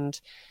vibration,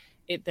 and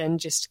it then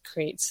just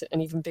creates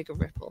an even bigger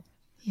ripple.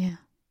 Yeah.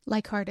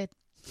 Like-hearted.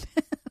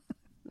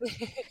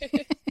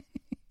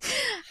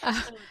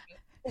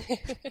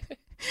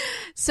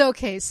 So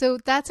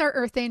that's our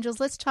Earth Angels.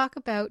 Let's talk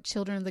about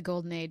Children of the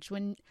Golden Age.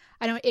 When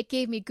I know it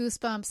gave me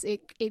goosebumps.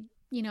 It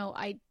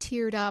I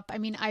teared up. I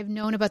mean, I've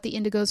known about the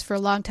Indigos for a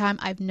long time.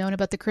 I've known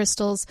about the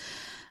crystals.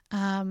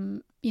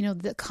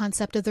 The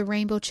concept of the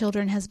Rainbow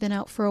Children has been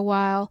out for a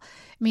while.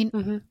 I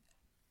mean,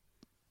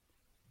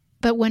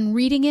 but when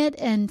reading it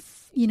and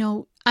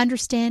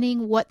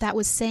understanding what that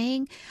was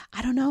saying,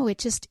 I don't know.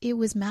 It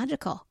was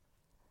magical.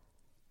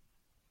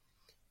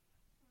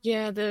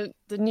 Yeah, the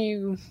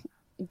new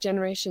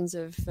generations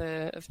of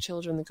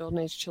children, the Golden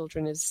Age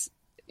children, it's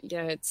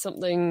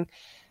something.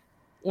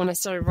 When I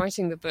started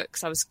writing the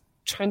books, I was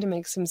trying to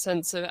make some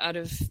sense out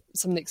of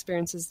some of the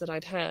experiences that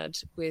I'd had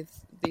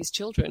with these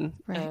children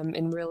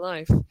in real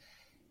life,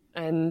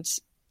 and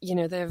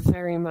they're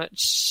very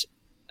much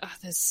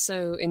they're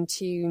so in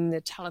tune.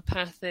 They're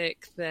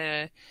telepathic.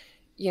 They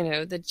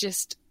are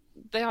just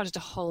a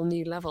whole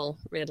new level,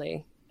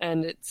 really.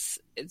 And it's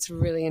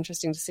really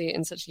interesting to see it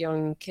in such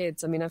young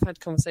kids. I mean, I've had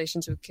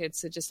conversations with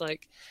kids who are just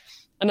like,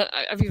 and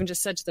I've even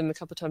just said to them a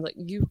couple of times, like,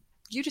 you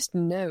just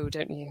know,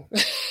 don't you?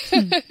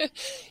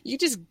 You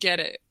just get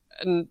it.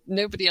 And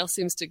nobody else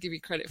seems to give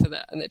you credit for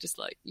that. And they're just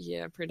like,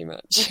 yeah, pretty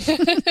much.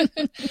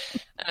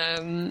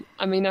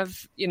 I mean,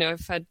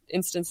 I've had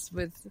instances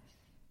with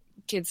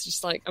kids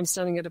just like, I'm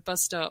standing at a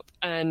bus stop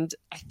and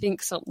I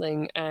think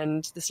something,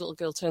 and this little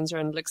girl turns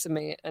around and looks at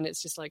me, and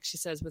it's just like, she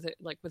says with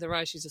her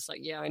eyes, she's just like,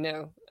 yeah, I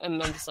know.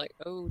 And I'm just like,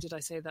 oh, did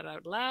I say that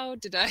out loud?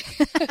 Did I?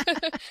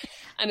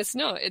 And it's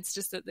not, it's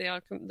just that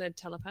they're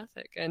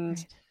telepathic.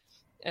 And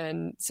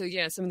so,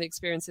 yeah, some of the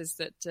experiences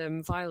that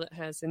Violet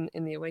has in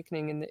the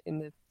Awakening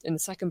in the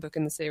second book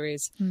in the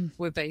series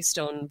were based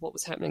on what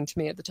was happening to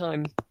me at the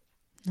time.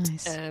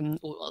 Nice.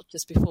 Or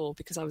just before,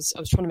 because I was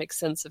trying to make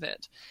sense of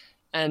it.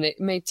 And it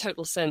made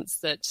total sense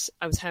that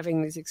I was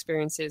having these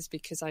experiences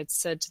because I'd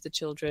said to the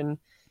children,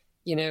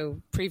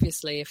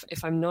 previously,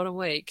 if I'm not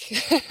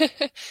awake,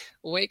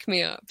 wake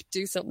me up,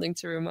 do something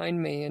to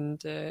remind me. And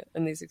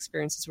these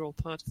experiences were all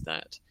part of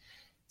that.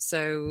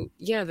 So,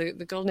 yeah, the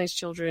Golden Age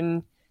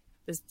children,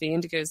 there's the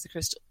Indigos, the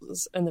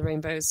crystals, and the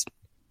rainbows.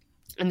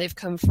 And they've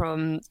come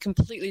from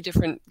completely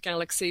different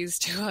galaxies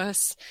to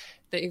us.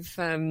 They've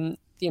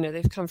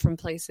come from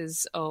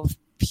places of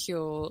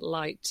pure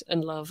light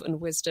and love and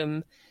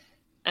wisdom.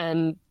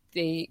 And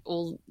they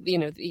all,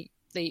 they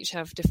each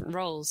have different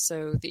roles.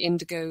 So the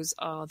Indigos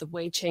are the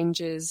way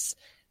changers.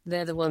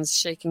 They're the ones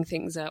shaking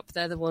things up.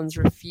 They're the ones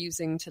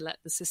refusing to let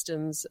the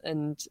systems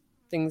and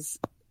things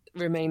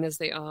remain as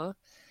they are.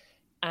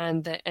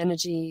 And their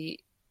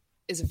energy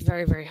is a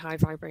very, very high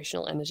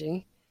vibrational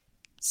energy.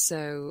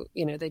 So,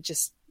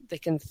 they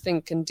can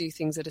think and do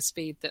things at a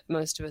speed that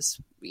most of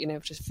us,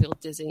 just feel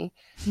dizzy.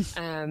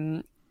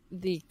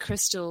 The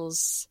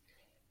crystals...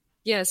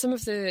 Yeah, some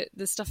of the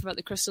stuff about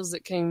the crystals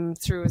that came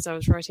through as I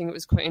was writing, it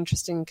was quite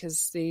interesting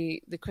because the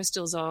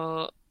crystals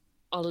are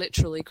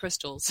literally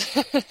crystals.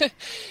 Their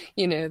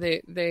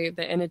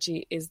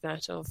energy is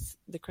that of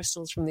the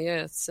crystals from the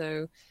earth.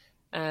 So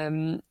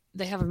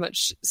they have a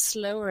much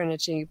slower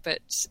energy, but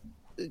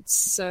it's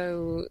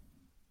so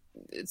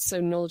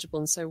knowledgeable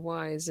and so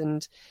wise,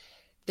 and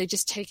they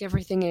just take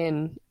everything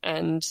in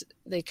and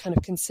they kind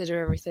of consider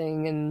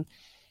everything, and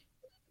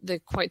they're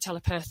quite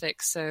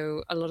telepathic.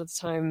 So a lot of the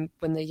time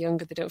when they're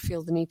younger, they don't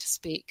feel the need to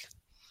speak,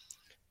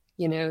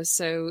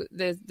 so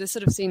they're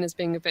sort of seen as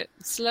being a bit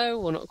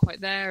slow or not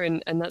quite there.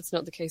 And that's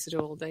not the case at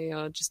all. They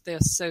are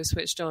so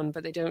switched on,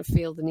 but they don't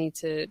feel the need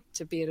to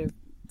be at a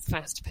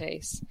fast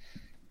pace.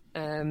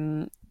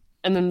 And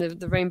then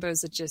the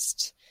rainbows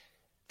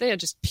they are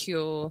just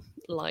pure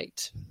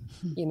light.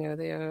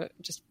 They are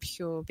just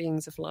pure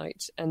beings of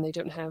light, and they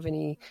don't have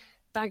any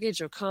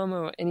baggage or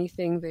karma or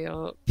anything. They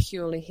are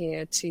purely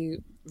here to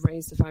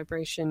raise the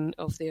vibration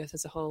of the earth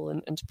as a whole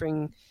and to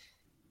bring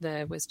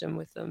their wisdom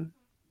with them.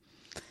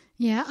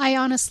 Yeah, I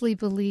honestly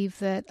believe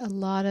that a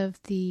lot of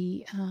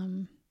the,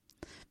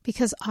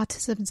 because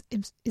autism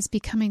is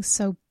becoming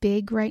so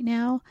big right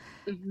now,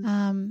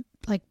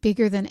 like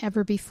bigger than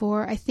ever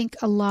before, I think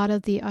a lot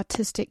of the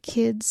autistic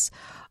kids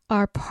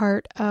are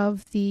part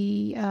of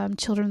the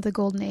children of the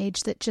Golden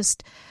Age that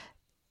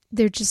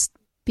they're just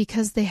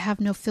because they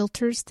have no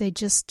filters, they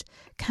just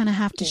kind of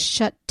have to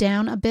shut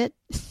down a bit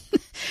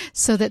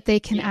so that they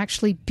can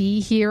actually be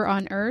here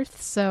on Earth.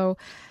 So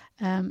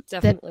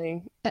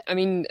definitely. I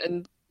mean,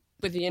 and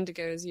with the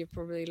Indigos, you're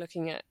probably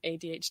looking at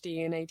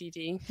ADHD and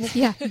ADD.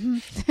 Yeah.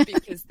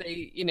 Because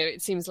they,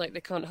 it seems like they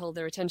can't hold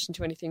their attention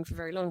to anything for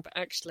very long, but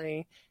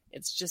actually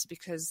it's just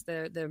because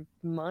their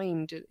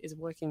mind is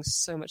working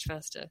so much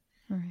faster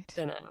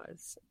than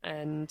ours.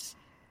 And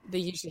they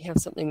usually have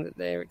something that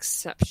they're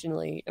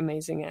exceptionally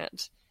amazing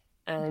at.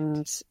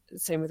 And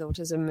same with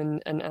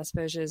autism and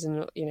Asperger's,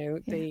 and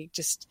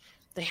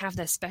they have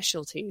their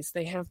specialties.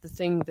 They have the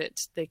thing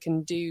that they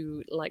can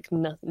do like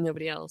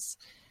nobody else.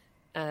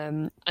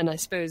 And I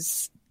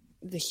suppose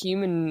the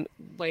human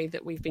way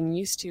that we've been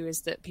used to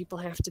is that people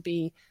have to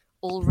be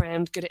all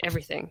round good at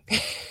everything.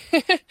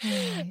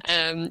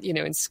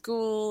 In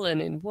school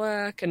and in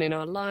work and in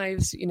our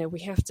lives, we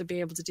have to be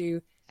able to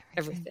do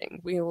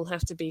everything. We all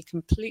have to be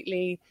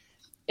completely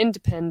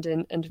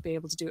independent and to be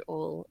able to do it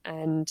all.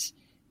 And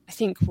I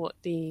think what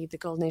the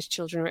Golden Age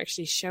children are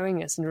actually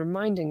showing us and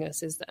reminding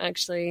us is that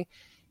actually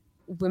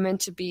we're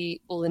meant to be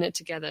all in it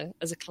together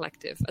as a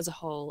collective, as a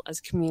whole, as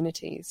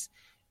communities.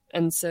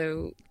 And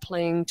so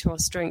playing to our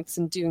strengths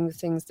and doing the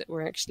things that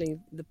we're actually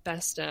the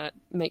best at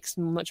makes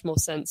much more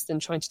sense than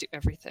trying to do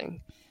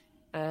everything.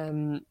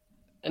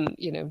 And,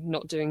 you know,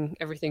 not doing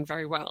everything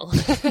very well,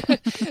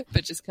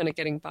 but just kind of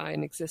getting by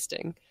and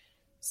existing.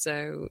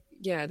 So,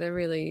 yeah, they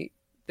really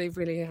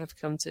have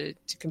come to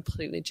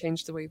completely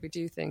change the way we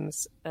do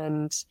things.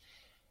 And,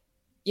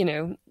 you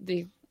know,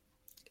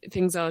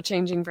 things are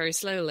changing very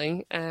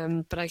slowly,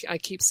 but I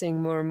keep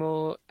seeing more and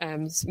more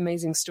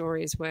amazing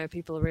stories where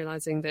people are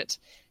realizing that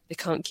they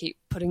can't keep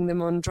putting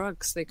them on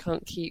drugs. They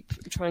can't keep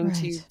trying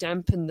to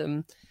dampen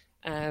them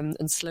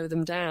and slow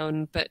them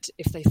down. But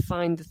if they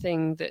find the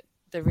thing that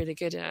they're really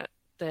good at,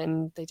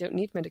 then they don't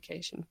need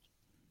medication.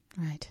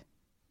 Right.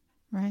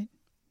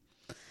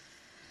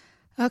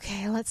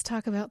 Okay, let's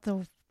talk about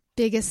the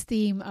biggest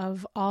theme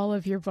of all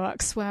of your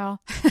books.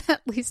 Well,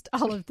 at least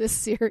all of this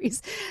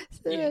series.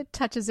 It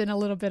touches in a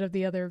little bit of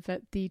the other,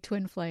 but the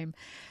twin flame.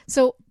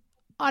 So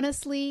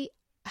honestly,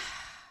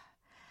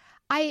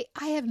 I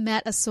have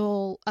met a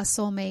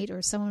soulmate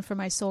or someone from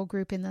my soul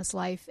group in this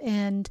life,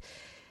 and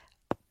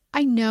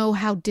I know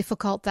how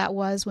difficult that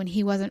was when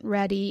he wasn't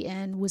ready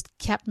and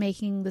kept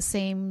making the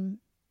same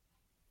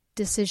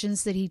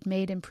decisions that he'd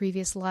made in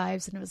previous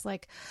lives. And it was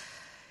like,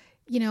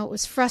 you know, it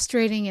was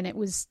frustrating and it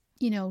was,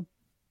 you know,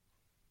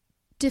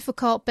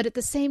 difficult. But at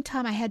the same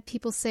time, I had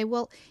people say,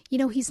 well, you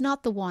know, he's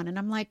not the one. And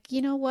I'm like,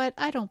 you know what?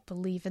 I don't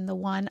believe in the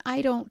one.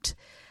 I don't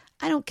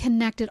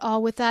connect at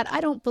all with that. I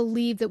don't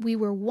believe that we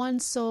were one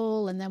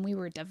soul and then we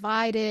were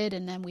divided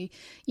and then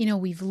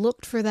we've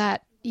looked for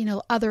that, you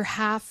know, other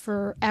half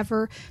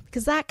forever,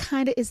 because that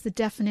kind of is the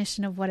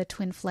definition of what a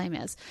twin flame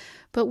is.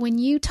 But when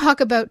you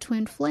talk about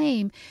twin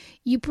flame,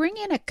 you bring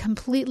in a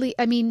completely,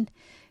 I mean,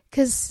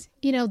 because,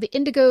 you know, the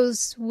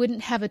indigos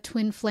wouldn't have a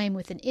twin flame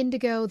with an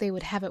indigo. They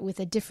would have it with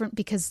a different,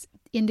 because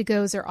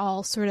indigos are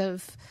all sort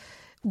of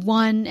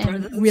one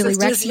and really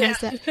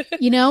recognize that,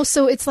 you know?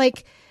 So it's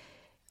like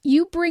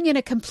you bring in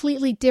a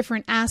completely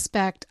different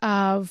aspect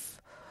of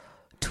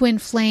twin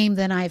flame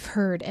than I've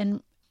heard.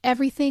 And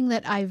everything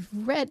that I've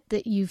read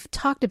that you've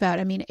talked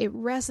about, I mean, it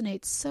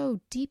resonates so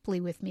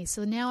deeply with me.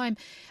 So now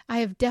I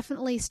have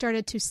definitely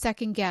started to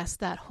second guess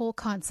that whole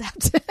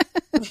concept.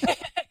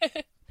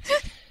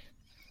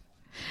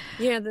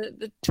 Yeah,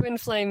 the twin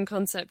flame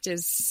concept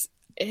is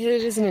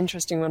an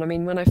interesting one. I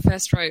mean, when I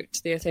first wrote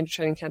the Earth Angel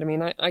Training Academy,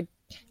 and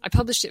I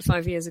published it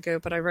 5 years ago,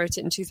 but I wrote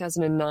it in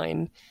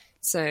 2009,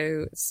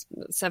 so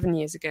 7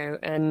 years ago,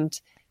 and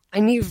I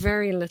knew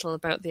very little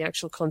about the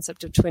actual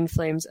concept of twin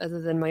flames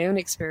other than my own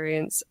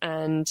experience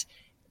and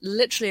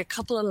literally a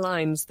couple of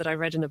lines that I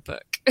read in a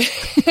book.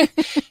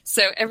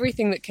 So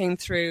everything that came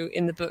through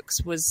in the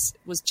books was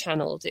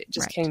channeled. It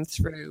just came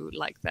through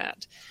like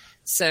that.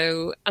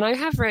 So, and I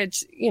have read,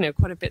 you know,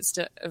 quite a bit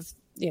of,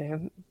 you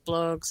know,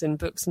 blogs and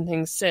books and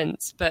things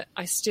since, but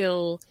I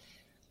still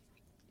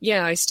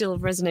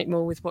resonate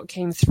more with what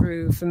came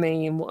through for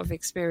me and what I've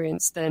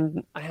experienced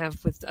than I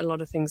have with a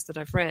lot of things that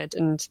I've read.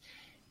 And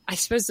I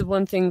suppose the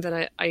one thing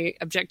that I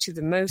object to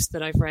the most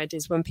that I've read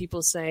is when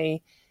people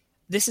say,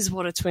 this is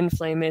what a twin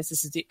flame is.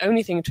 This is the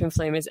only thing a twin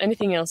flame is.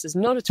 Anything else is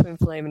not a twin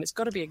flame, and it's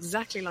got to be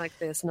exactly like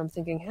this. And I'm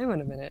thinking, hang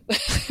on a minute.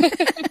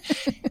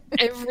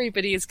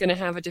 Everybody is going to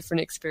have a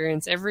different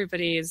experience.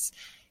 Everybody is,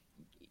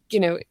 you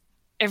know,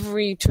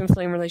 every twin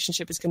flame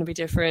relationship is going to be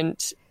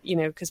different, you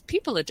know, because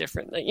people are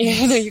different. Like,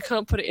 you know, you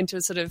can't put it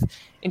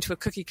into a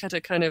cookie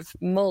cutter kind of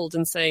mold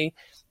and say,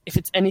 if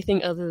it's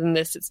anything other than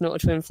this, it's not a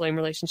twin flame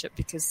relationship,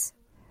 because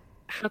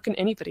how can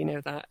anybody know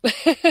that?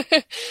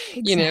 Exactly.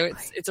 You know,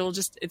 it's all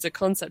just, it's a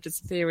concept,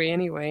 it's a theory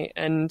anyway.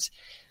 And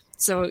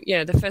so,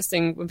 yeah, the first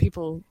thing when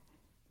people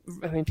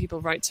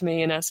write to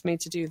me and ask me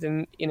to do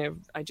them, you know,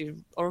 I do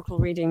oracle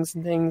readings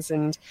and things,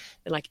 and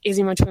they're like, is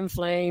he my twin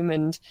flame?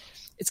 And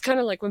it's kind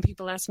of like when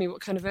people ask me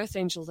what kind of earth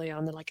angel they are,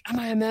 and they're like, am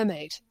I a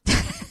mermaid?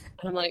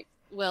 And I'm like,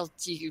 well,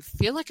 do you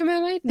feel like a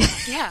mermaid?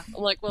 Yeah.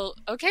 I'm like, well,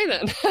 okay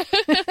then.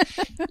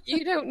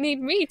 You don't need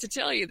me to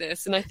tell you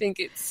this. And I think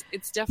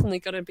it's definitely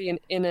got to be an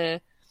inner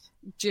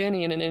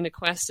journey and an inner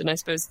quest. And I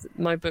suppose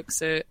my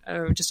books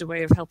are just a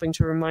way of helping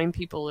to remind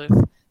people of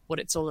what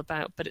it's all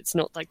about, but it's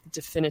not like the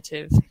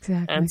definitive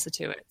answer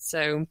to it.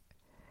 So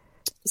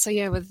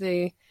yeah, with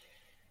the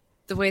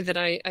way that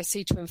I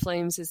see twin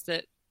flames is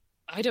that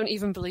I don't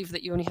even believe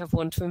that you only have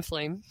one twin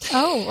flame.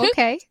 Oh,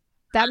 okay.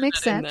 That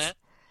makes sense.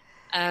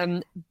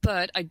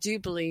 But I do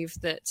believe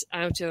that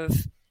out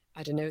of,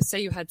 I don't know,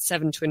 say you had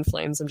 7 twin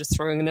flames, I'm just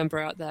throwing a number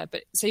out there,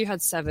 but say you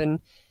had 7,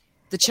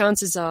 the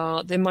chances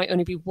are there might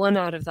only be 1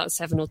 out of that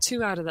 7 or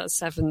 2 out of that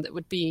 7 that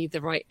would be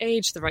the right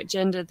age, the right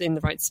gender, in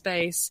the right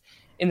space,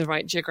 in the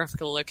right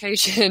geographical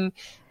location.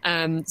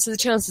 So the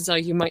chances are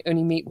you might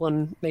only meet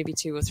 1, maybe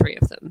 2 or 3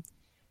 of them,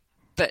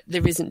 but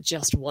there isn't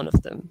just one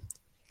of them.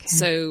 Okay.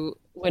 So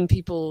when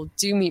people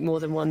do meet more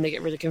than one, they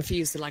get really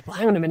confused. They're like, well,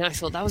 hang on a minute, I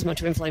thought that was my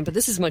twin flame, but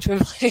this is my twin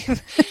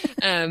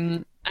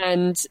flame.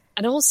 And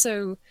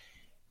also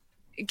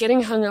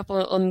getting hung up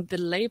on the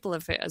label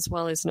of it as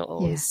well is not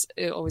always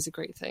a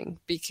great thing,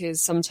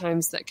 because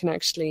sometimes that can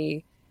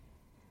actually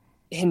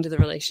hinder the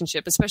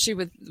relationship, especially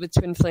with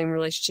twin flame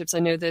relationships. I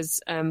know there's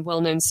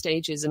well-known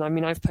stages, and I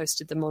mean, I've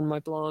posted them on my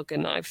blog,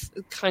 and I've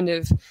kind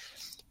of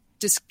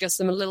discussed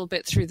them a little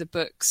bit through the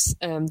books,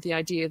 the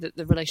idea that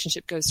the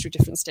relationship goes through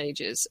different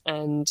stages.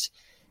 And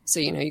so,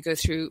 you go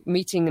through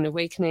meeting and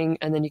awakening,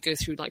 and then you go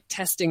through like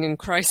testing and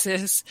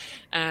crisis.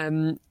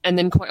 And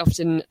then quite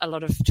often a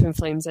lot of twin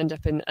flames end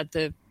up at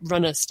the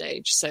runner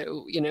stage.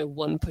 So,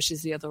 one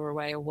pushes the other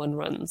away or one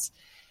runs.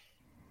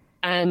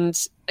 And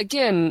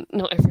again,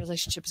 not every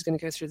relationship is going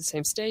to go through the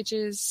same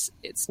stages.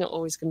 It's not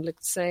always going to look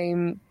the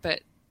same,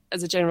 but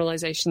as a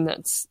generalization,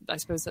 I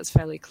suppose that's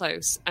fairly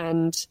close.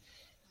 And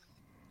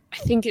I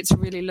think it's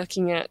really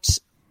looking at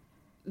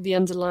the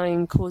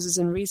underlying causes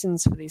and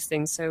reasons for these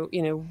things. So,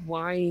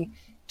 why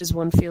does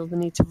one feel the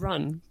need to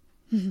run?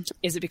 Mm-hmm.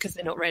 Is it because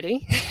they're not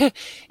ready?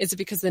 Is it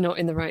because they're not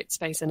in the right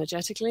space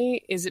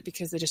energetically? Is it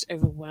because they're just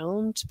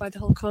overwhelmed by the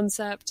whole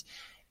concept?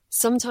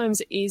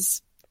 Sometimes it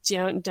is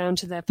down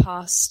to their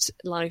past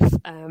life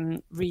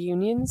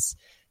reunions.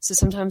 So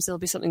sometimes there'll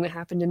be something that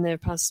happened in their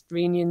past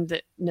reunion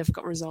that never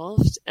got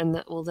resolved, and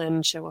that will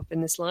then show up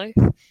in this life.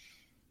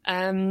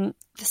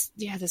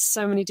 There's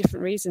so many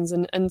different reasons,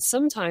 and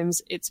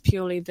sometimes it's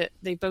purely that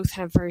they both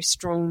have very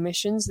strong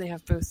missions. They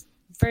have both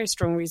very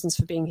strong reasons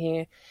for being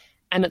here,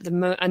 and at that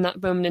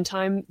moment in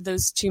time,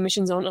 those two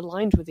missions aren't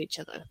aligned with each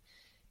other.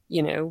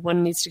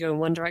 One needs to go in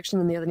one direction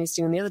and the other needs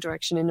to go in the other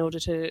direction in order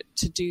to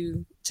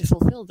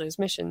fulfill those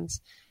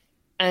missions.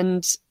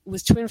 And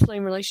with twin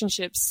flame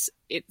relationships,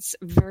 it's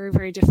very,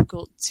 very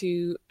difficult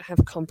to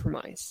have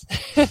compromise.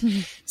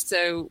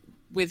 So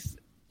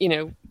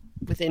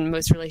within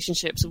most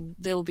relationships,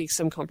 there'll be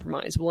some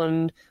compromise.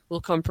 One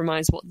will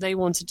compromise what they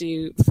want to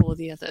do for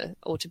the other,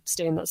 or to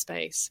stay in that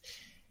space.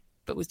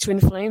 But with twin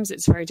flames,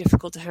 it's very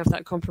difficult to have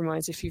that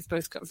compromise if you've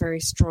both got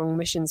very strong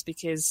missions,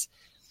 because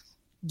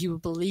you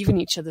believe in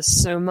each other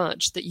so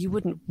much that you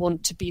wouldn't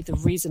want to be the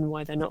reason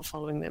why they're not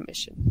following their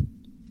mission.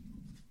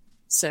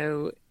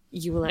 So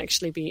you will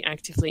actually be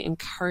actively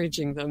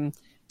encouraging them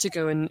to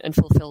go and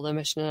fulfill their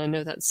mission. And I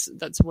know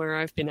that's where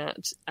I've been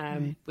at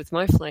with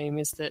my flame,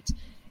 is that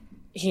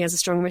he has a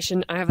strong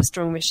mission, I have a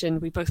strong mission.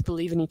 We both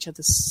believe in each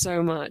other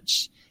so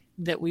much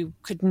that we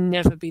could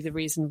never be the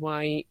reason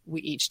why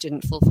we each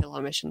didn't fulfill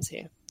our missions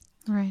here.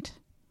 Right.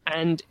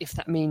 And if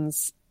that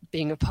means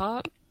being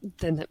apart,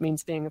 then that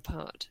means being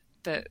apart.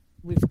 But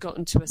we've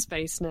gotten to a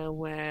space now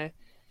where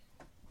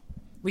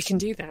we can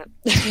do that.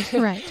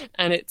 Right.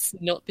 And it's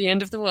not the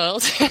end of the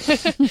world,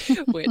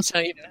 which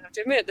I have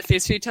to admit, the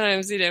first few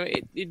times,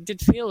 it did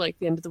feel like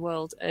the end of the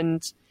world.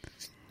 And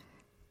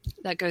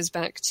that goes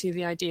back to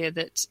the idea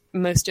that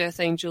most earth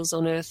angels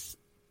on earth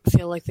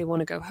feel like they want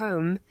to go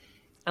home.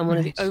 And one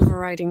of the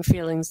overriding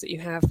feelings that you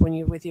have when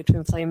you're with your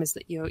twin flame is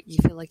that you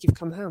feel like you've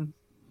come home.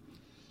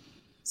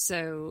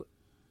 So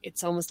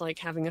it's almost like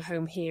having a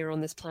home here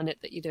on this planet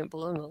that you don't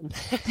belong on.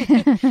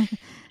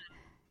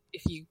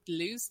 If you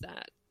lose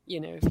that,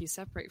 if you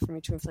separate from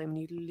your twin flame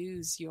and you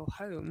lose your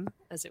home,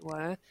 as it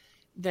were,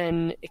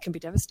 then it can be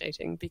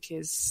devastating,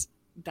 because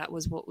that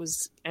was what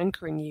was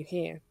anchoring you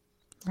here.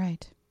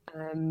 Right.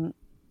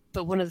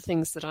 But one of the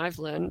things that I've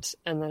learned,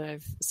 and that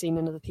I've seen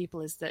in other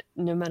people, is that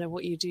no matter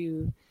what you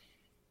do,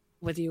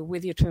 whether you're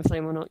with your twin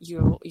flame or not,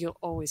 you're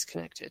always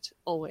connected,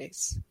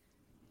 always.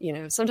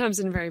 Sometimes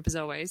in very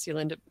bizarre ways, you'll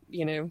end up,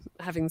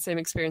 having the same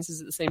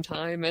experiences at the same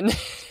time and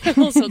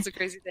all sorts of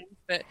crazy things.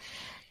 But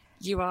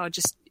you are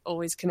just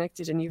always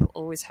connected, and you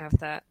always have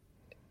that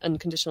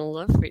unconditional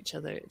love for each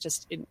other.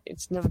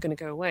 It's never going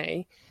to go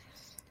away.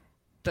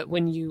 But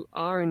when you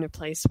are in a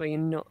place where you're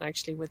not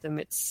actually with them,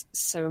 it's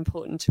so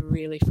important to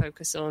really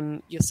focus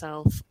on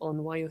yourself,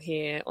 on why you're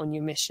here, on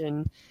your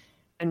mission,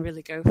 and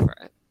really go for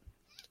it.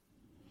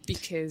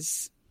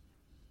 Because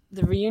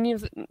the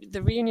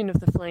reunion of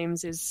the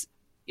flames is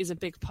a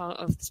big part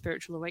of the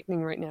spiritual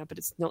awakening right now, but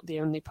it's not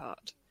the only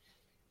part.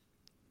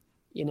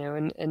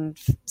 And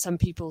some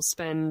people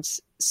spend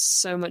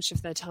so much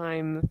of their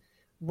time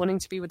wanting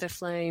to be with their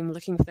flame,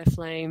 looking for their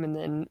flame, and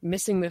then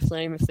missing their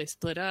flame if they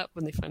split up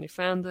when they finally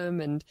found them.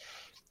 And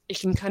it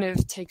can kind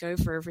of take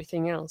over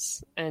everything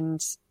else.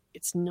 And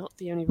it's not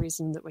the only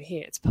reason that we're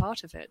here. It's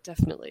part of it,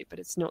 definitely, but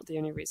it's not the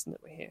only reason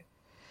that we're here.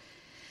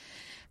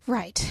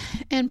 Right.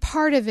 And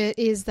part of it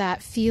is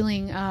that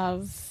feeling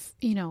of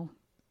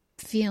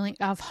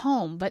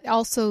home, but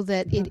also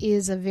that it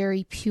is a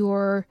very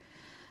pure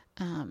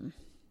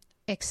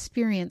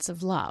experience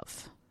of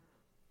love.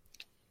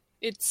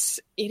 It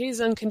is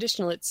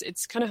unconditional.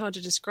 It's kind of hard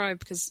to describe,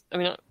 because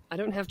I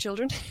don't have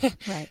children,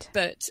 right?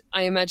 But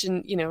I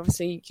imagine,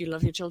 obviously you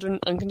love your children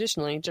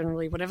unconditionally.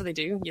 Generally, whatever they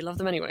do, you love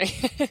them anyway.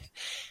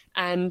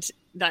 And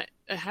that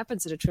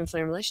happens in a twin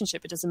flame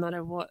relationship. It doesn't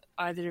matter what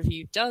either of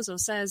you does or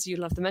says, you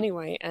love them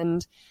anyway.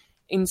 And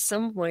in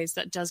some ways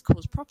that does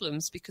cause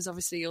problems, because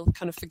obviously you'll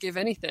kind of forgive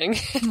anything.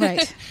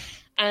 Right.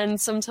 And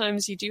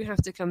sometimes you do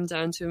have to come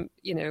down to,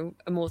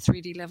 a more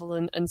 3D level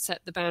and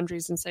set the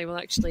boundaries and say, well,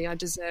 actually, I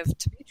deserve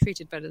to be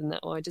treated better than that.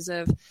 Or I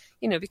deserve,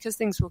 because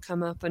things will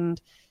come up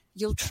and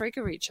you'll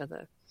trigger each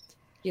other.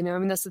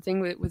 That's the thing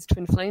with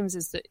twin flames,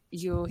 is that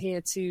you're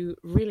here to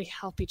really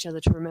help each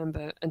other to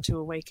remember and to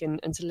awaken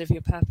and to live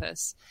your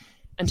purpose.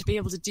 And to be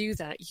able to do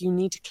that, you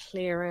need to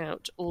clear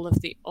out all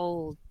of the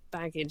old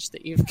baggage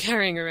that you're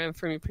carrying around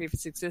from your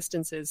previous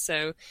existences.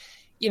 So,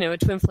 a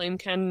twin flame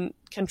can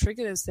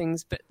trigger those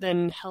things, but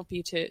then help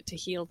you to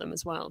heal them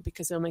as well,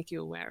 because they'll make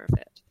you aware of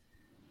it.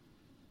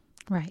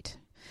 Right.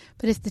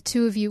 But if the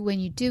two of you,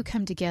 when you do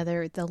come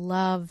together, the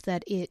love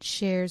that it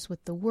shares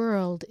with the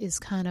world is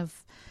kind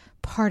of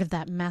part of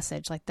that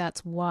message. Like,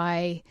 that's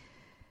why,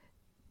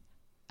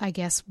 I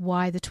guess,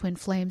 why the twin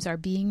flames are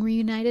being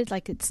reunited.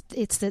 Like,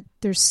 it's that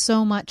there's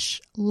so much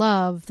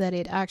love that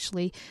it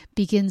actually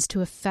begins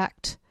to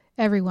affect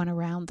everyone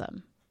around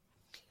them.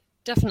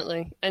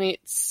 Definitely. And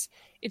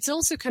it's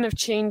also kind of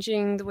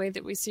changing the way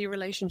that we see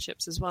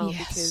relationships as well,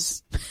 Yes.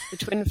 because the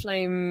twin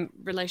flame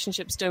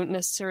relationships don't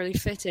necessarily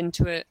fit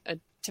into a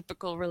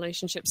typical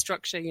relationship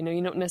structure.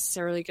 You're not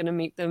necessarily going to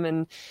meet them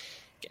and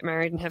get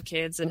married and have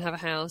kids and have a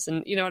house,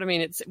 and you know what I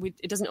mean?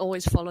 It doesn't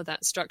always follow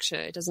that structure.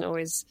 It doesn't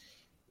always,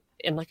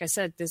 and like I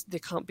said, there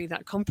can't be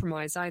that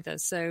compromise either.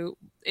 So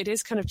it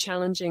is kind of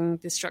challenging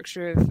the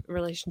structure of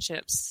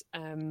relationships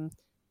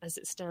as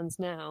it stands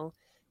now,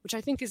 which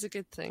I think is a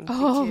good thing.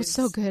 Oh,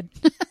 so good.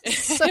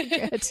 So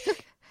good.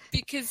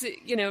 Because,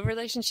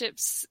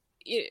 relationships,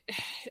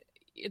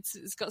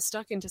 it's got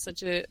stuck into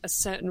such a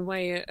certain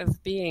way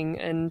of being,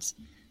 and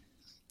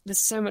there's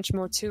so much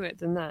more to it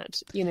than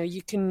that.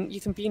 You can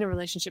be in a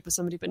relationship with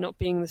somebody but not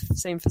being in the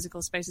same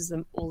physical space as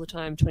them all the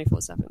time,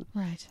 24/7.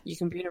 Right. You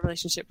can be in a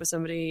relationship with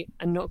somebody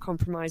and not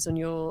compromise on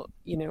your,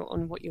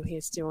 on what you're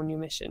here to do, on your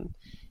mission.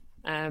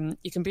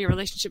 You can be in a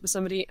relationship with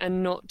somebody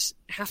and not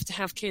have to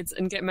have kids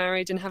and get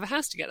married and have a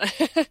house together.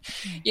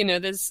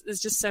 There's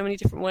just so many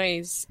different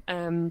ways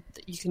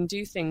that you can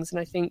do things.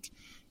 And I think,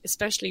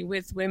 especially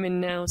with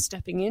women now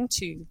stepping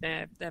into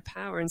their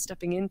power and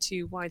stepping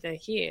into why they're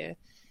here,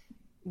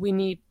 we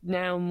need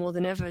now more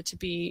than ever to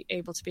be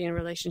able to be in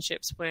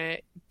relationships where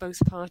both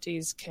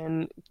parties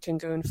can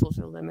go and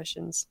fulfill their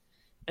missions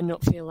and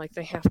not feel like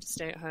they have to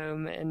stay at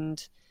home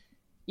and,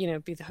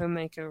 be the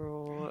homemaker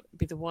or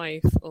be the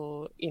wife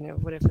or,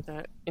 whatever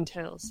that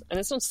entails. And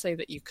it's not to say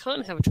that you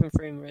can't have a twin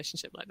flame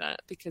relationship like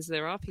that, because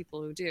there are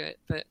people who do it.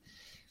 But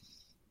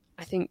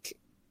I think,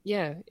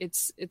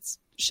 it's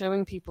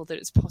showing people that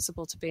it's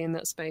possible to be in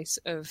that space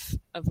of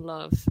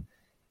love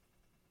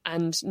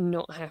and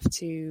not have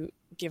to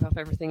give up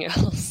everything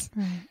else.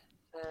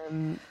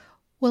 Right.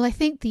 Well, I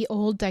think the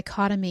old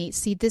dichotomy,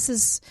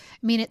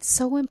 it's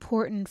so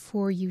important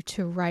for you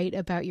to write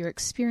about your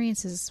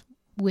experiences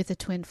with a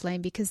twin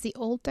flame, because the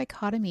old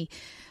dichotomy,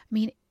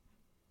 the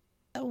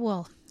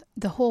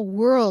whole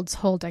world's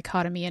whole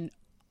dichotomy and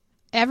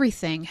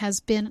everything has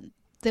been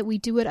that we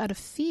do it out of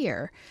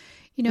fear.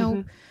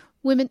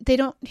 Women,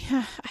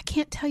 I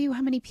can't tell you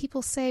how many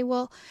people say,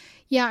 well,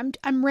 yeah,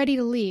 I'm ready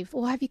to leave.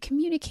 Well, have you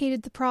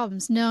communicated the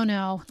problems?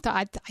 No,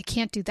 I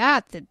can't do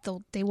that.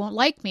 They won't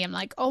like me. I'm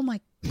like, oh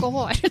my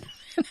God.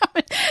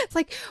 It's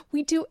like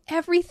we do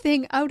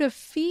everything out of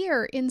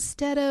fear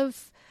instead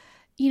of,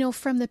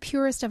 from the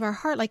purest of our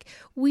heart. Like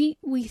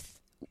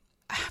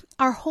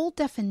our whole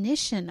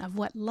definition of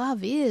what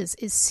love is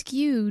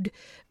skewed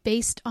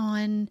based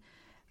on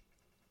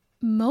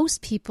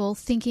most people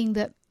thinking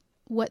that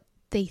what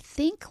they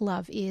think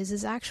love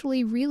is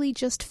actually really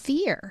just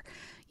fear.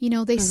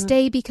 They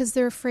stay because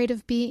they're afraid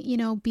of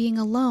being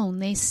alone.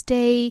 They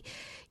stay,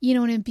 in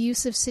an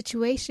abusive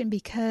situation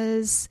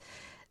because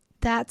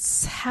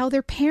that's how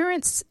their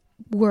parents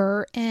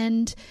were.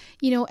 And,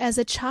 as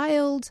a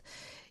child,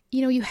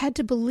 you had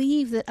to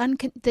believe that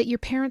that your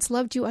parents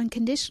loved you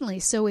unconditionally.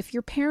 So if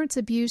your parents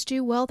abused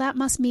you, well, that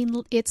must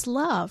mean it's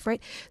love,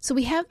 right? So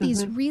we have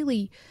these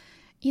really,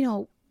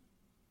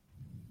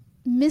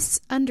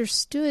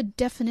 misunderstood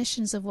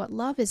definitions of what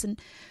love is. And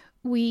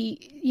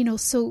we,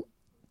 so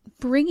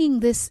bringing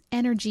this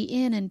energy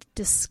in and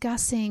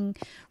discussing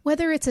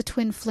whether it's a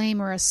twin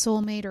flame or a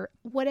soulmate or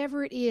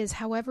whatever it is,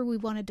 however we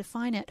want to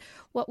define it,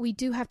 what we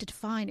do have to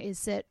define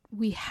is that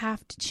we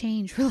have to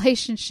change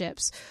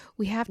relationships.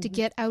 We have to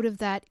get out of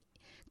that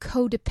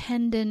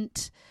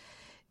codependent,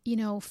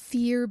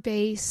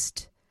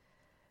 fear-based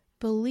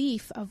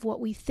belief of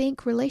what we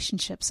think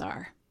relationships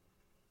are.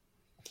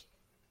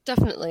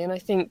 Definitely. And I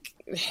think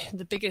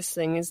the biggest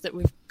thing is that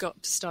we've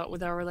got to start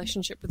with our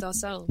relationship with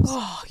ourselves.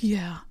 Oh,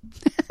 yeah.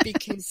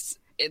 Because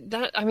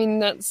that's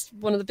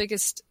one of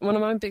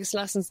my biggest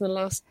lessons in the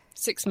last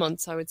 6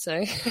 months, I would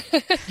say,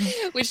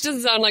 which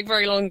doesn't sound like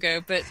very long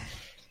ago, but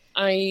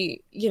I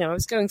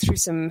was going through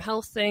some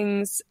health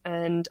things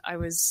and I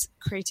was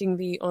creating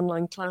the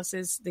online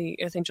classes,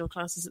 the Earth Angel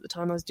classes at the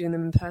time. I was doing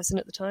them in person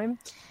at the time.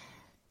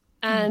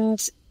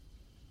 And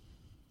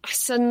I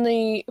sort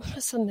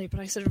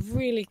of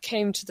really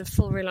came to the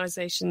full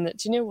realization that,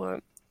 do you know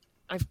what?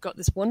 I've got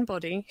this one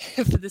body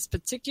for this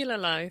particular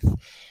life.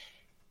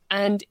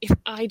 And if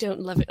I don't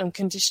love it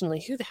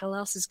unconditionally, who the hell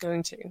else is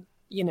going to?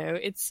 You know,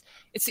 it's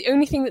the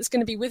only thing that's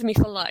going to be with me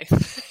for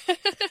life.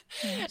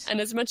 Right. And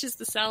as much as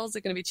the cells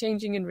are going to be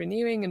changing and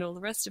renewing and all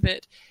the rest of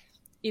it,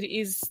 it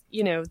is,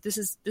 you know, this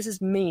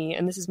is me,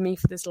 and this is me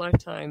for this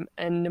lifetime.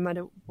 And no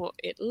matter what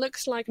it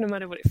looks like, no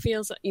matter what it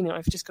feels like, you know,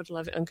 I've just got to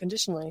love it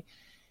unconditionally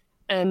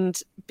and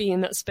be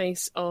in that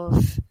space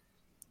of,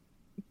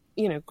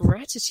 you know,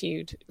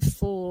 gratitude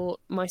for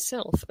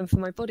myself and for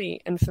my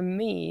body and for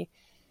me.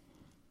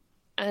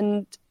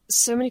 And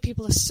so many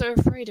people are so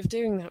afraid of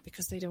doing that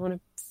because they don't want to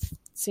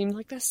seem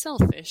like they're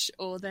selfish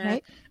or they're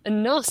right. a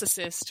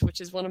narcissist, which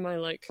is one of my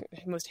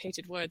most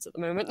hated words at the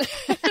moment.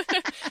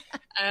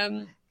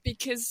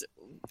 Because,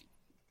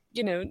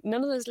 you know,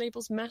 none of those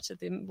labels matter.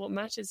 What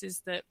matters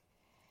is that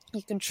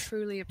you can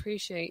truly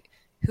appreciate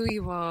who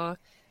you are,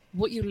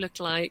 what you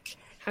look like,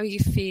 how you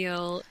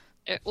feel,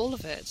 all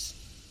of it.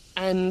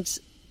 And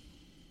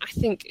I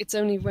think it's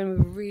only when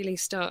we really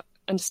start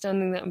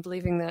understanding that and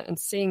believing that and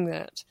seeing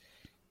that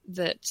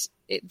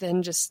it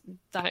then just,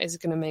 that is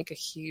going to make a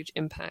huge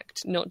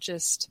impact, not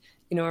just,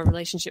 you know, our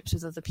relationships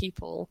with other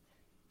people.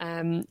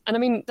 And I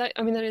mean that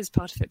is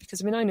part of it,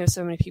 because I know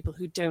so many people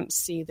who don't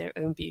see their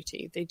own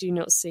beauty. They do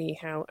not see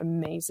how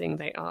amazing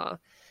they are.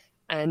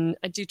 And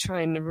I do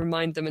try and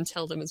remind them and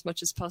tell them as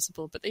much as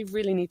possible, but they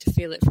really need to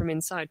feel it from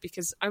inside,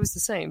 because I was the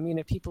same. You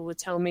know, people would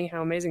tell me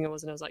how amazing I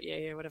was, and I was like,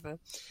 yeah, whatever.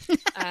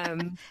 Yeah.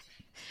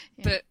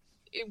 But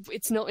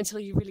it's not until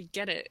you really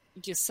get it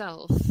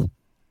yourself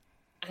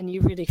and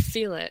you really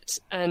feel it.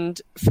 And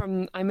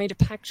I made a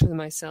pact with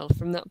myself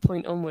from that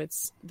point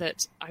onwards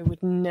that I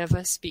would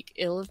never speak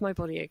ill of my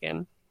body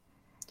again,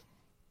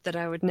 that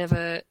I would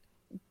never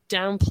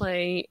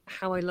downplay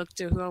how I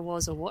looked or who I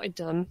was or what I'd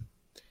done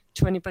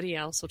to anybody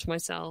else or to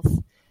myself.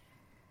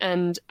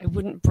 And I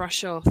wouldn't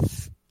brush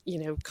off, you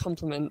know,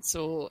 compliments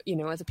or, you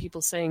know, other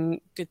people saying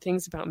good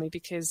things about me,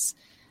 because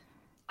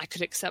I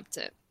could accept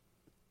it.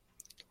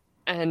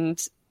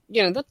 And,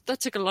 you know, that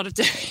took a lot of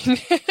doing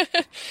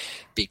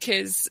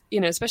because, you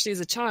know, especially as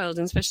a child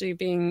and especially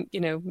being, you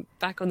know,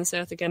 back on this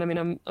earth again. I mean,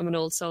 I'm an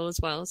old soul as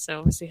well, so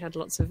obviously had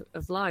lots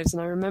of lives.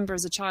 And I remember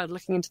as a child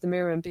looking into the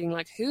mirror and being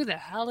like, who the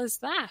hell is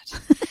that?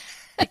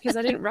 Because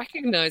I didn't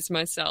recognize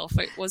myself.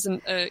 It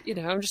wasn't, you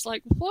know, I'm just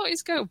like, what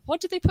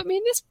did they put me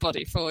in this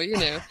body for, you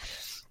know?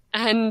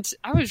 And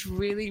I was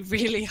really,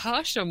 really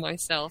harsh on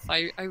myself.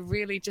 I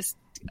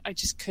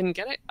just couldn't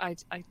get it. I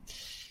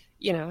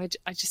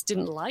just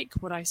didn't like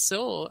what I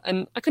saw,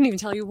 and I couldn't even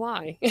tell you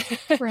why.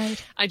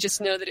 Right. I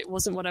just know that it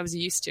wasn't what I was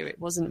used to. It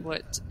wasn't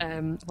what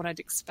I'd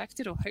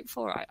expected or hoped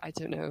for. I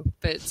don't know,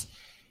 but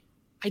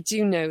I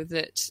do know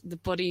that the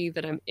body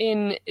that I'm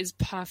in is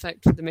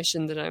perfect for the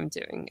mission that I'm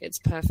doing. It's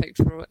perfect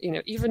for, you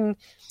know, even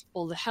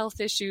all the health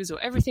issues or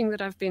everything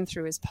that I've been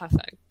through is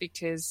perfect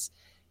because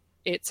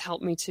it's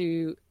helped me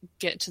to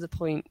get to the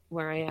point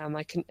where I am.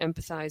 I can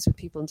empathize with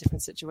people in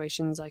different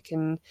situations. I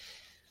can,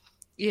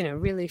 you know,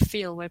 really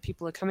feel where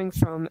people are coming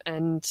from,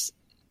 and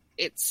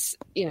it's,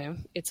 you know,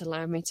 it's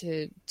allowed me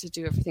to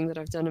do everything that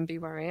I've done and be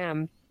where I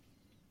am.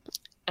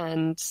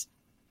 And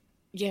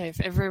yeah,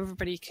 if ever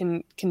everybody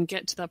can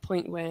get to that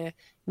point where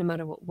no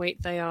matter what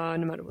weight they are,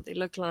 no matter what they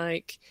look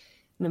like,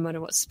 no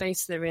matter what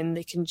space they're in,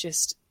 they can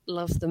just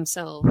love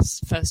themselves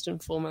first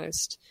and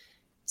foremost,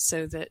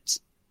 so that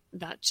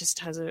just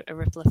has a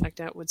ripple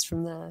effect outwards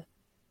from there.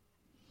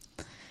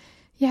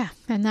 Yeah,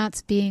 and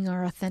that's being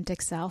our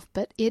authentic self,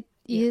 but it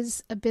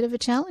is a bit of a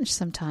challenge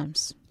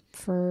sometimes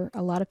for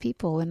a lot of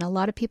people, and a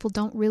lot of people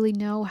don't really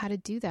know how to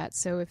do that.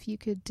 So if you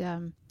could,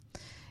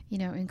 you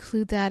know,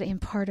 include that in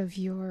part of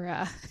your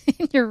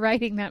in your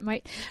writing, that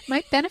might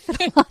benefit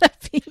a lot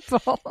of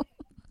people.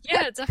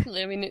 Yeah,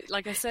 definitely. I mean,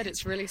 like I said,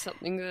 it's really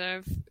something that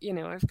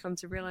I've come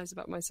to realize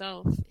about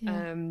myself,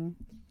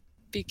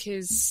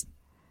 because,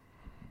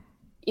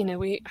 you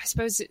know, I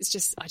suppose it's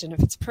just, I don't know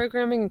if it's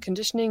programming and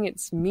conditioning,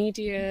 it's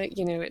media,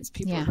 you know, it's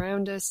people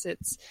around us,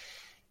 it's,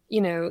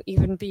 you know,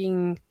 even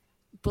being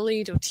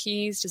bullied or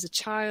teased as a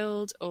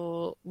child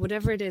or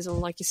whatever it is, or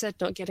like you said,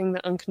 not getting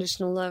that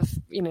unconditional love,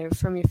 you know,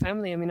 from your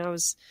family. I mean, I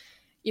was,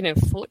 you know,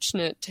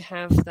 fortunate to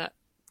have that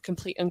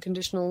complete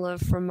unconditional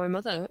love from my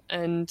mother,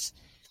 and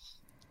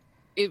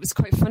it was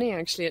quite funny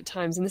actually at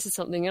times. And this is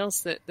something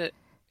else that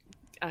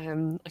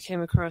I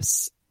came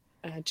across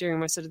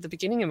during my sort of the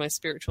beginning of my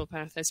spiritual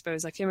path, I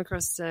suppose. I came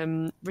across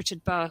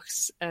Richard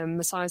Bach's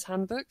Messiah's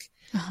Handbook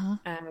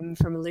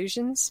from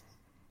Illusions.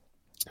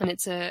 And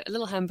it's a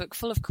little handbook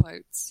full of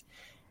quotes.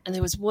 And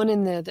there was one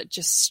in there that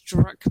just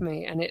struck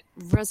me, and it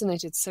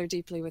resonated so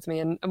deeply with me.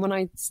 And when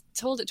I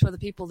told it to other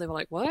people, they were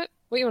like, what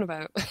are you on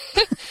about?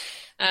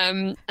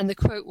 And the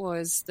quote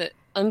was that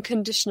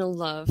unconditional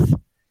love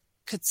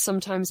could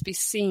sometimes be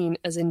seen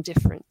as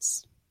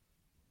indifference.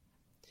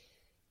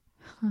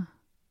 Huh.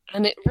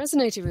 And it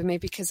resonated with me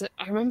because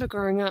I remember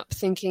growing up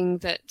thinking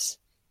that,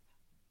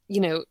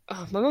 you know,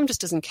 my mom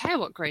just doesn't care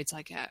what grades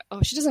I get.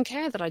 Oh, she doesn't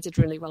care that I did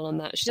really well on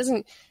that. She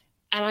doesn't.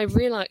 And I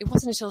realized, it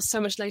wasn't until so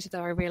much later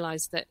that I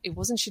realized that it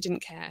wasn't she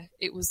didn't care.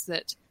 It was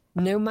that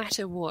no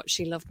matter what,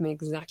 she loved me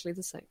exactly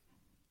the same.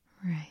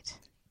 Right.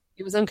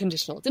 It was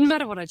unconditional. It didn't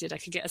matter what I did. I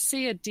could get a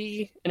C, a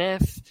D, an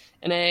F,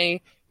 an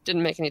A.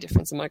 Didn't make any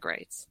difference in my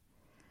grades.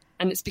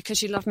 And it's because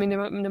she loved me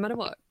no matter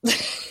what.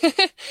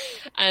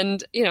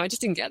 And, I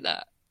just didn't get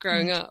that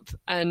growing up.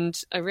 And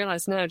I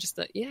realize now just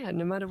that,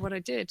 no matter what I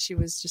did, she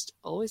was just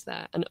always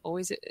there, and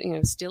always,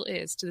 still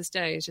is to this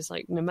day. It's just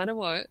like, no matter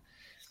what,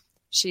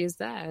 she is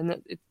there, and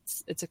that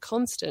it's a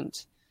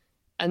constant.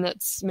 And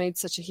that's made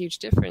such a huge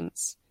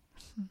difference.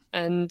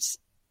 And,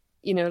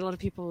 a lot of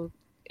people,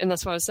 and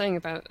that's what I was saying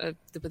about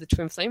with the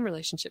twin flame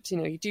relationships,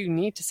 you do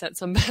need to set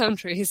some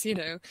boundaries,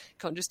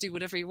 can't just do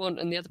whatever you want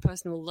and the other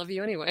person will love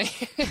you anyway,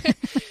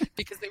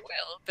 because they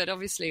will. But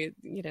obviously,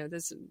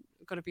 there's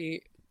got to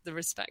be the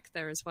respect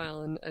there as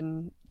well.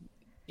 And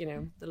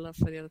the love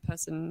for the other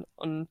person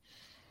on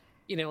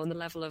the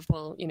level of,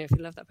 well, if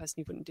you love that person,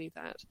 you wouldn't do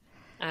that.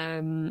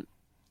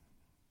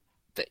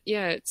 But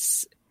yeah,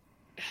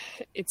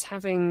 it's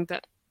having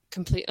that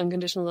complete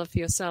unconditional love for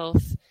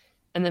yourself,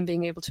 and then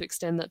being able to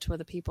extend that to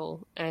other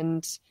people.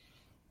 And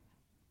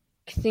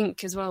I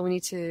think as well, we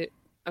need to,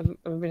 I've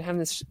been having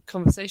this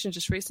conversation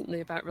just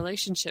recently about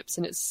relationships,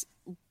 and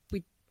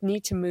we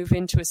need to move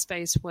into a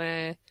space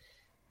where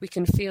we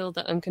can feel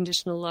that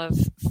unconditional love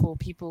for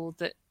people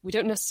that we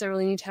don't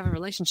necessarily need to have a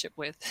relationship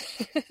with.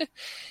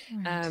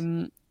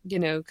 Right.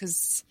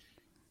 Because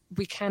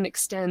we can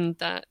extend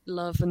that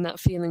love and that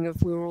feeling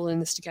of we're all in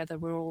this together,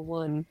 we're all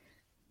one,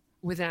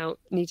 without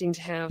needing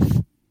to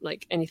have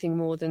like anything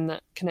more than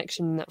that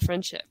connection and that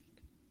friendship.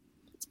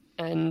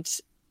 And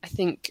I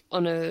think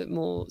on a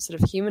more sort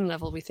of human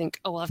level, we think,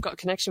 oh, well, I've got a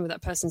connection with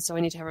that person, so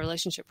I need to have a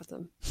relationship with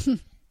them.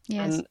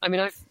 Yes. And I mean,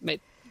 I've made,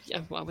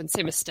 well, I wouldn't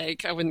say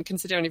mistake, I wouldn't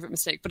consider any of it a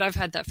mistake, but I've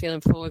had that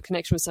feeling for a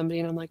connection with somebody,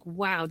 and I'm like,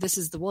 wow, this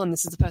is the one,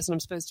 this is the person I'm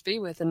supposed to be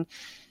with. And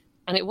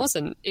it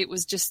wasn't. It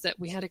was just that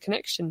we had a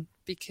connection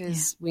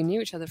because we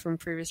knew each other from a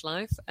previous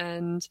life,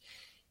 and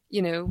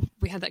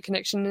we had that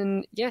connection,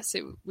 and yes,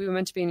 we were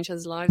meant to be in each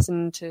other's lives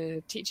and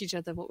to teach each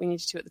other what we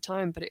needed to at the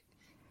time, but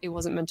it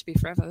wasn't meant to be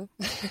forever.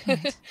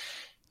 Right.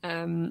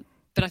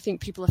 But I think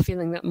people are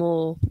feeling that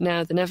more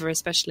now than ever,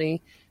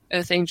 especially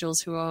Earth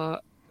Angels who are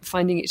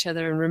finding each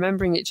other and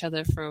remembering each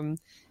other from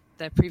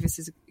their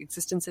previous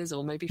existences,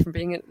 or maybe from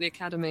being at the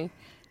academy.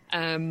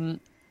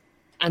 And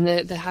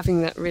they're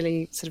having that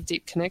really sort of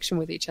deep connection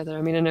with each other.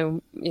 I mean, I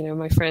know,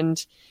 my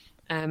friend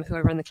who I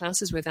ran the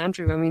classes with,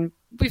 Andrew, I mean,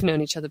 we've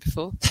known each other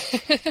before.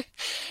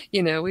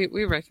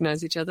 We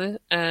recognize each other,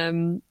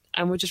 and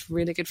we're just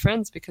really good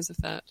friends because of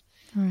that.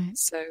 Right.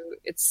 So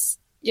it's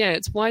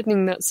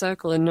widening that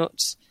circle, and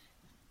not,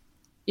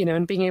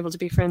 and being able to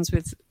be friends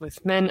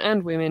with men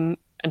and women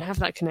and have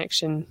that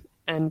connection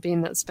and be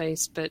in that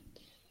space, but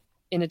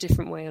in a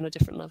different way, on a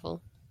different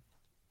level.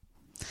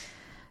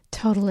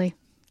 Totally.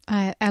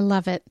 I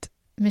love it.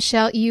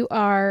 Michelle, you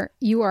are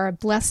a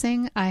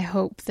blessing. I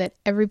hope that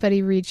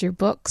everybody reads your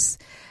books.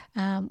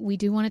 We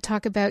do want to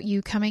talk about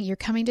you're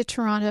coming to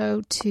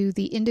Toronto to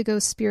the Indigo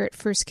Spirit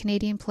First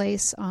Canadian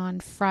Place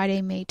on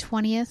Friday, May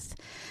 20th.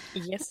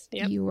 Yes.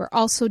 Yep. You are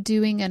also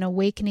doing an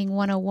Awakening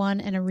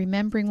 101 and a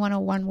Remembering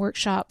 101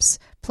 workshops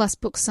plus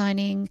book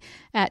signing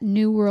at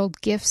New World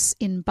Gifts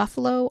in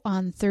Buffalo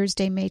on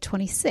Thursday, May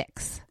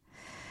 26th.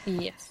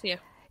 Yes. Yeah.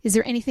 Is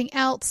there anything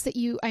else that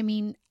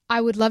I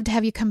would love to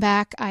have you come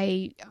back.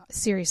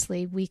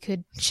 Seriously, we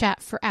could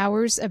chat for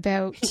hours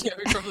about yeah,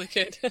 we probably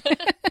could.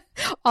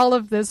 all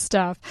of this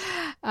stuff.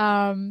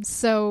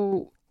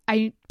 So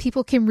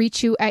people can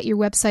reach you at your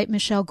website,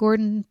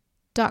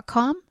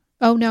 michellegordon.com.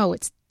 Oh no,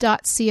 it's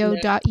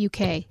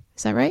 .co.uk. Is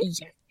that right?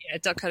 Yeah,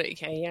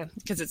 .co.uk, yeah,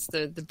 because it's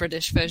the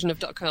British version of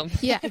 .com.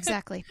 Yeah,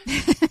 exactly.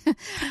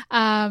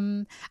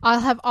 I'll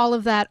have all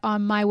of that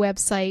on my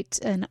website,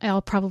 and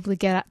I'll probably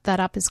get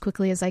that up as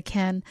quickly as I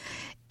can.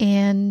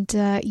 And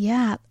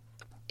I'm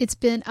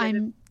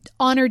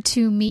honored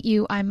to meet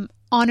you. I'm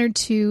honored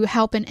to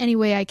help in any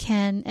way I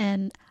can,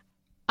 and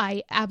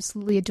I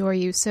absolutely adore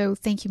you. So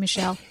thank you,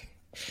 Michelle.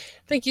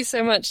 Thank you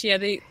so much. Yeah,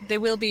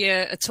 there will be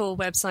a tour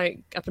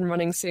website up and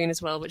running soon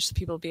as well, which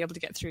people will be able to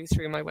get through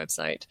my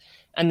website,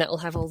 and that will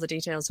have all the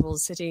details of all the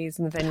cities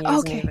and the venues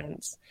and the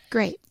events.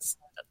 Great.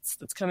 So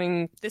that's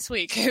coming this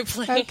week,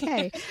 hopefully.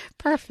 Okay,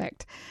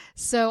 perfect.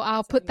 So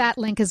I'll put that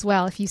link as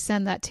well. If you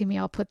send that to me,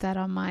 I'll put that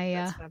on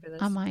my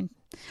on mine.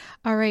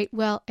 All right.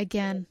 Well,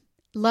 again,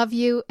 love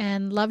you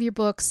and love your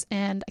books,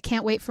 and I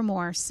can't wait for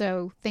more.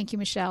 So thank you,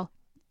 Michelle.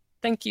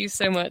 Thank you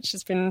so much.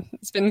 It's been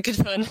good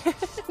fun.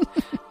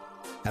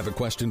 Have a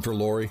question for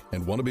Laurie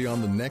and want to be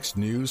on the next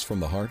News from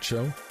the Heart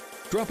show?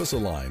 Drop us a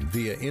line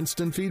via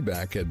instant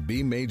feedback at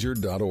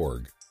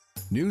bmajor.org.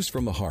 News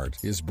from the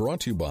Heart is brought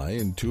to you by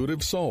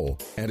Intuitive Soul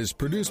and is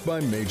produced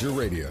by Major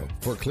Radio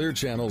for Clear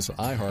Channel's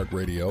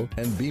iHeartRadio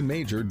and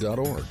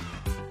bmajor.org.